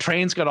much as the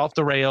trains got off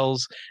the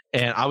rails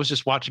and I was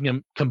just watching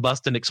them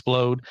combust and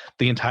explode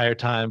the entire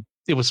time,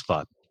 it was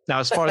fun. Now,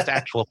 as far as the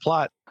actual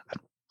plot, I'd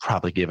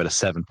probably give it a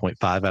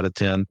 7.5 out of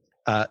 10.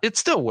 It's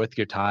still worth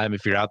your time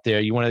if you're out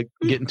there. You want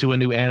to get into a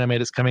new anime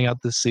that's coming out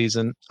this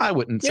season. I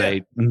wouldn't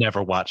say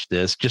never watch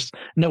this. Just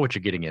know what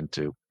you're getting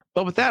into.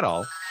 But with that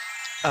all,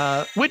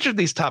 which of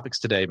these topics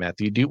today,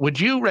 Matthew, would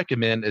you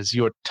recommend as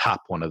your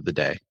top one of the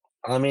day?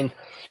 I mean,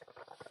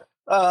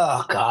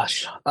 oh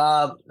gosh,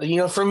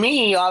 for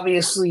me,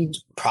 obviously,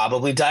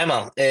 probably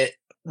Daima.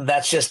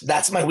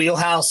 That's my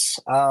wheelhouse.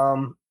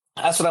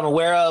 That's what I'm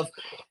aware of.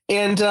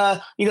 And,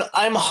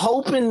 I'm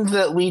hoping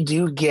that we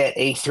do get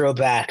a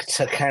throwback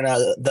to kind of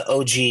the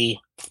OG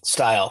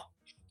style.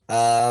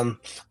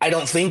 I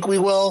don't think we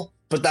will,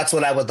 but that's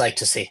what I would like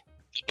to see.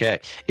 Okay.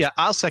 Yeah,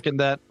 I'll second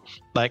that.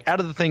 Like, out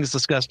of the things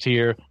discussed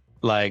here,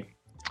 like,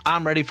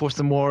 I'm ready for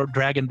some more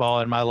Dragon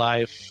Ball in my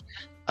life.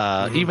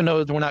 Even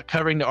though we're not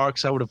covering the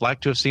arcs I would have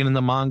liked to have seen in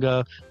the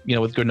manga,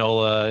 with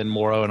Granola and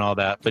Moro and all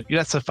that. But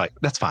that's a fight.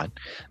 That's fine.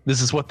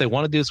 This is what they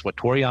want to do. It's what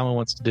Toriyama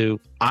wants to do.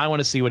 I want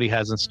to see what he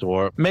has in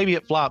store. Maybe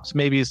it flops.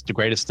 Maybe it's the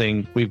greatest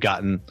thing we've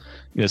gotten,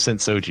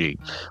 since OG.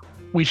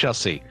 We shall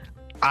see.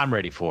 I'm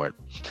ready for it.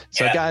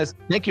 So, guys,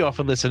 thank you all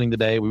for listening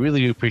today. We really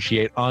do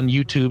appreciate on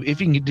YouTube.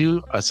 If you can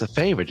do us a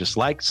favor, just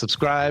like,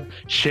 subscribe,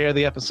 share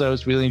the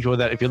episodes. Really enjoy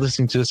that. If you're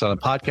listening to this on a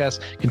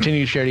podcast, continue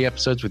to share the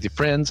episodes with your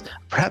friends,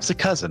 perhaps a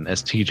cousin,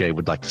 as TJ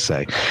would like to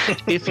say,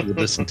 if you would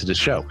listen to the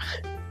show.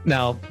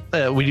 Now,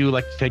 we do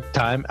like to take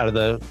time out of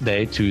the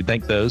day to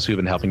thank those who've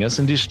been helping us,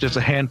 and just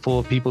a handful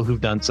of people who've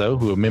done so,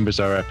 who are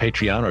members of our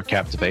Patreon or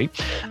Captivate.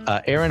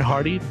 Aaron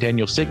Hardy,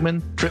 Daniel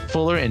Sigmund, Trip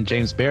Fuller, and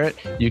James Barrett.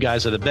 You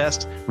guys are the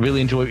best.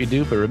 Really enjoy what you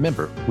do, but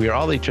remember, we are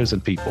all a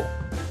chosen people,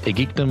 a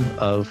geekdom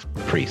of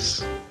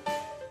priests.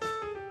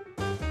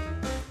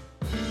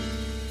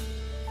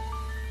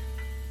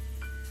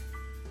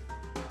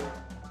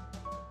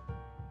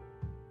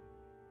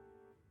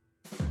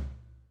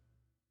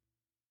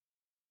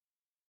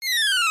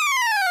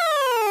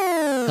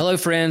 Hello,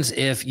 friends,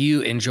 if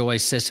you enjoy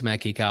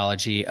systematic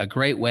ecology, a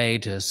great way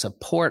to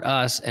support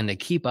us and to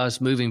keep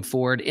us moving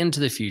forward into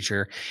the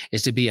future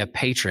is to be a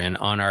patron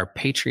on our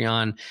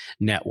Patreon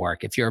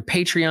network. If you're a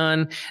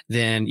Patreon,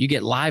 then you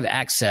get live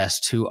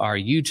access to our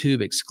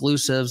YouTube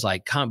exclusives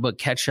like Comic Book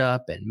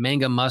Ketchup and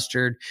Manga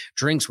Mustard,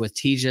 Drinks with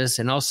Tejas,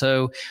 and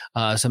also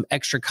some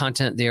extra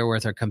content there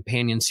with our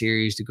companion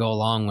series to go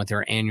along with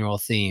our annual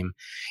theme.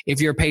 If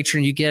you're a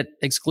patron, you get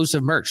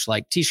exclusive merch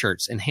like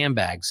t-shirts and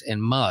handbags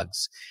and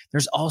mugs.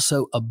 There's also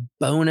a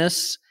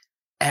bonus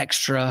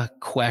extra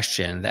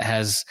question that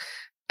has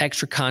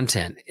extra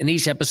content. In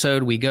each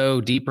episode, we go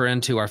deeper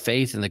into our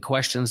faith and the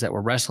questions that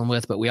we're wrestling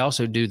with, but we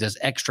also do this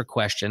extra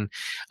question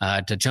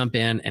to jump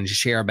in and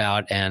share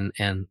about, and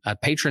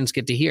patrons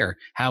get to hear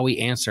how we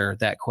answer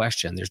that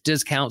question. There's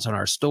discounts on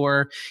our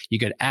store. You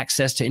get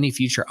access to any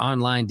future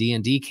online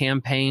D&D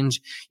campaigns.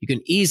 You can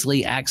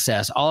easily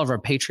access all of our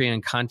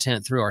Patreon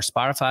content through our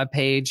Spotify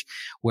page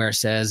where it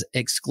says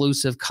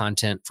exclusive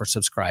content for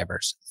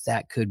subscribers.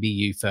 That could be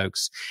you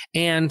folks.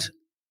 And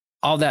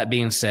all that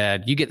being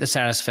said, you get the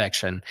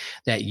satisfaction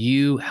that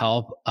you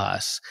help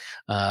us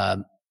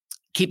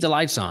keep the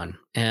lights on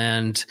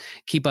and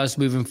keep us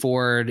moving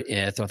forward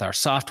with our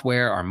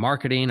software, our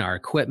marketing, our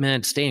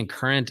equipment, staying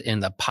current in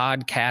the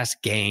podcast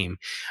game.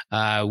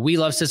 We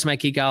love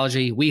systematic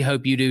ecology. We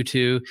hope you do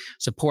too.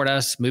 Support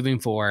us moving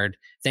forward.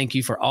 Thank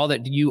you for all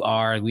that you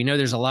are. We know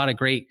there's a lot of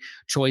great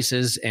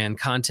choices and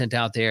content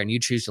out there, and you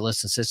choose to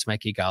listen to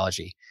systematic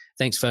ecology.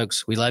 Thanks,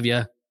 folks. We love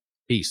you.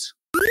 Peace.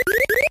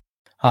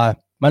 Hi,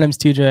 my name is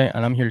TJ,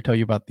 and I'm here to tell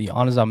you about the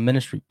Anazal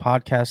Ministry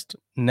Podcast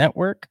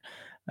Network.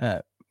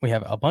 We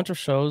have a bunch of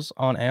shows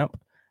on AMP.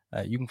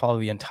 You can follow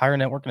the entire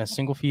network in a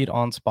single feed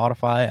on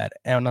Spotify at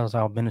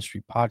Anazal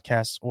Ministry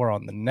Podcasts or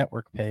on the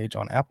network page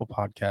on Apple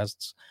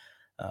Podcasts.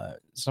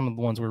 Some of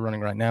the ones we're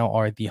running right now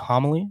are The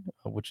Homily,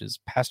 which is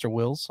Pastor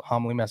Will's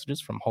homily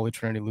messages from Holy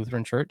Trinity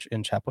Lutheran Church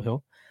in Chapel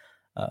Hill.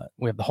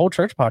 We have the Whole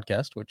Church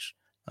Podcast, which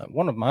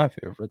one of my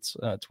favorites.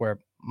 It's where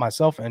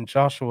myself and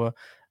Joshua,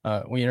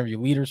 we interview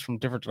leaders from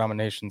different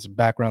denominations and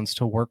backgrounds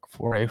to work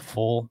for a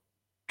full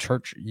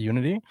church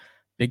unity,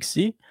 Big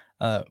C.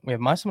 We have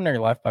My Seminary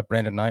Life by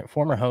Brandon Knight,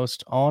 former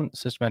host on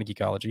Systematic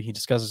Ecology. He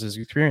discusses his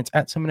experience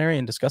at seminary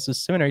and discusses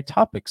seminary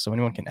topics so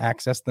anyone can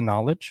access the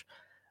knowledge,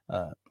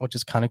 which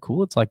is kind of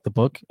cool. It's like the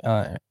book,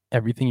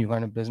 Everything You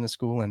Learn in Business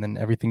School and then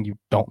Everything You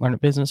Don't Learn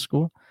at Business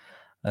School.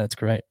 That's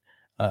great.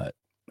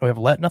 We have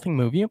Let Nothing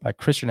Move You by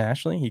Christian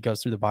Ashley. He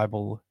goes through the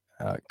Bible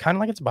kind of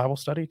like it's a Bible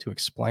study to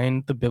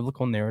explain the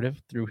biblical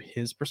narrative through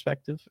his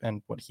perspective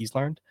and what he's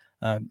learned.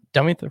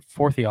 Dummy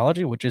for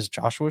Theology, which is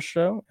Joshua's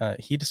show,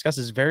 he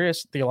discusses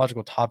various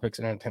theological topics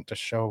in an attempt to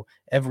show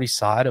every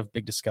side of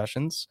big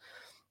discussions.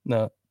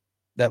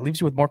 That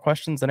leaves you with more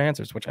questions than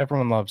answers, which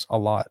everyone loves a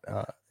lot.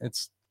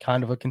 It's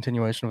kind of a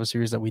continuation of a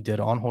series that we did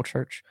on Whole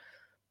Church,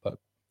 but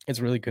it's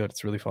really good.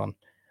 It's really fun.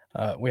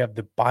 We have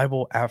the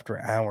Bible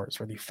After Hours,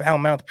 where the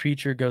foul-mouthed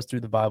preacher goes through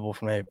the Bible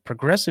from a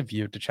progressive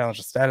view to challenge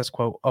the status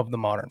quo of the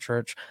modern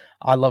church.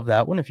 I love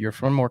that one. If you're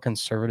from a more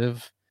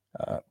conservative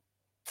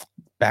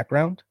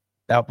background,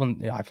 that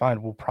one I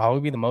find will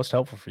probably be the most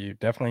helpful for you.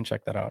 Definitely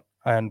check that out.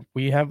 And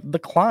we have the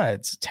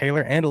Clydes.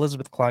 Taylor and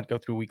Elizabeth Clyde go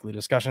through weekly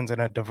discussions in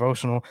a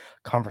devotional,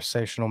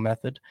 conversational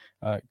method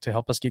to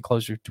help us get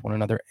closer to one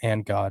another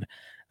and God.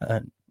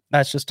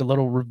 That's just a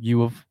little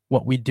review of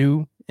what we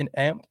do in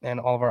AMP and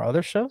all of our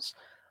other shows.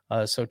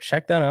 So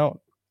check that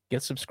out,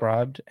 get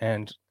subscribed,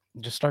 and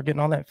just start getting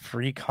all that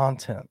free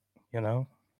content, you know?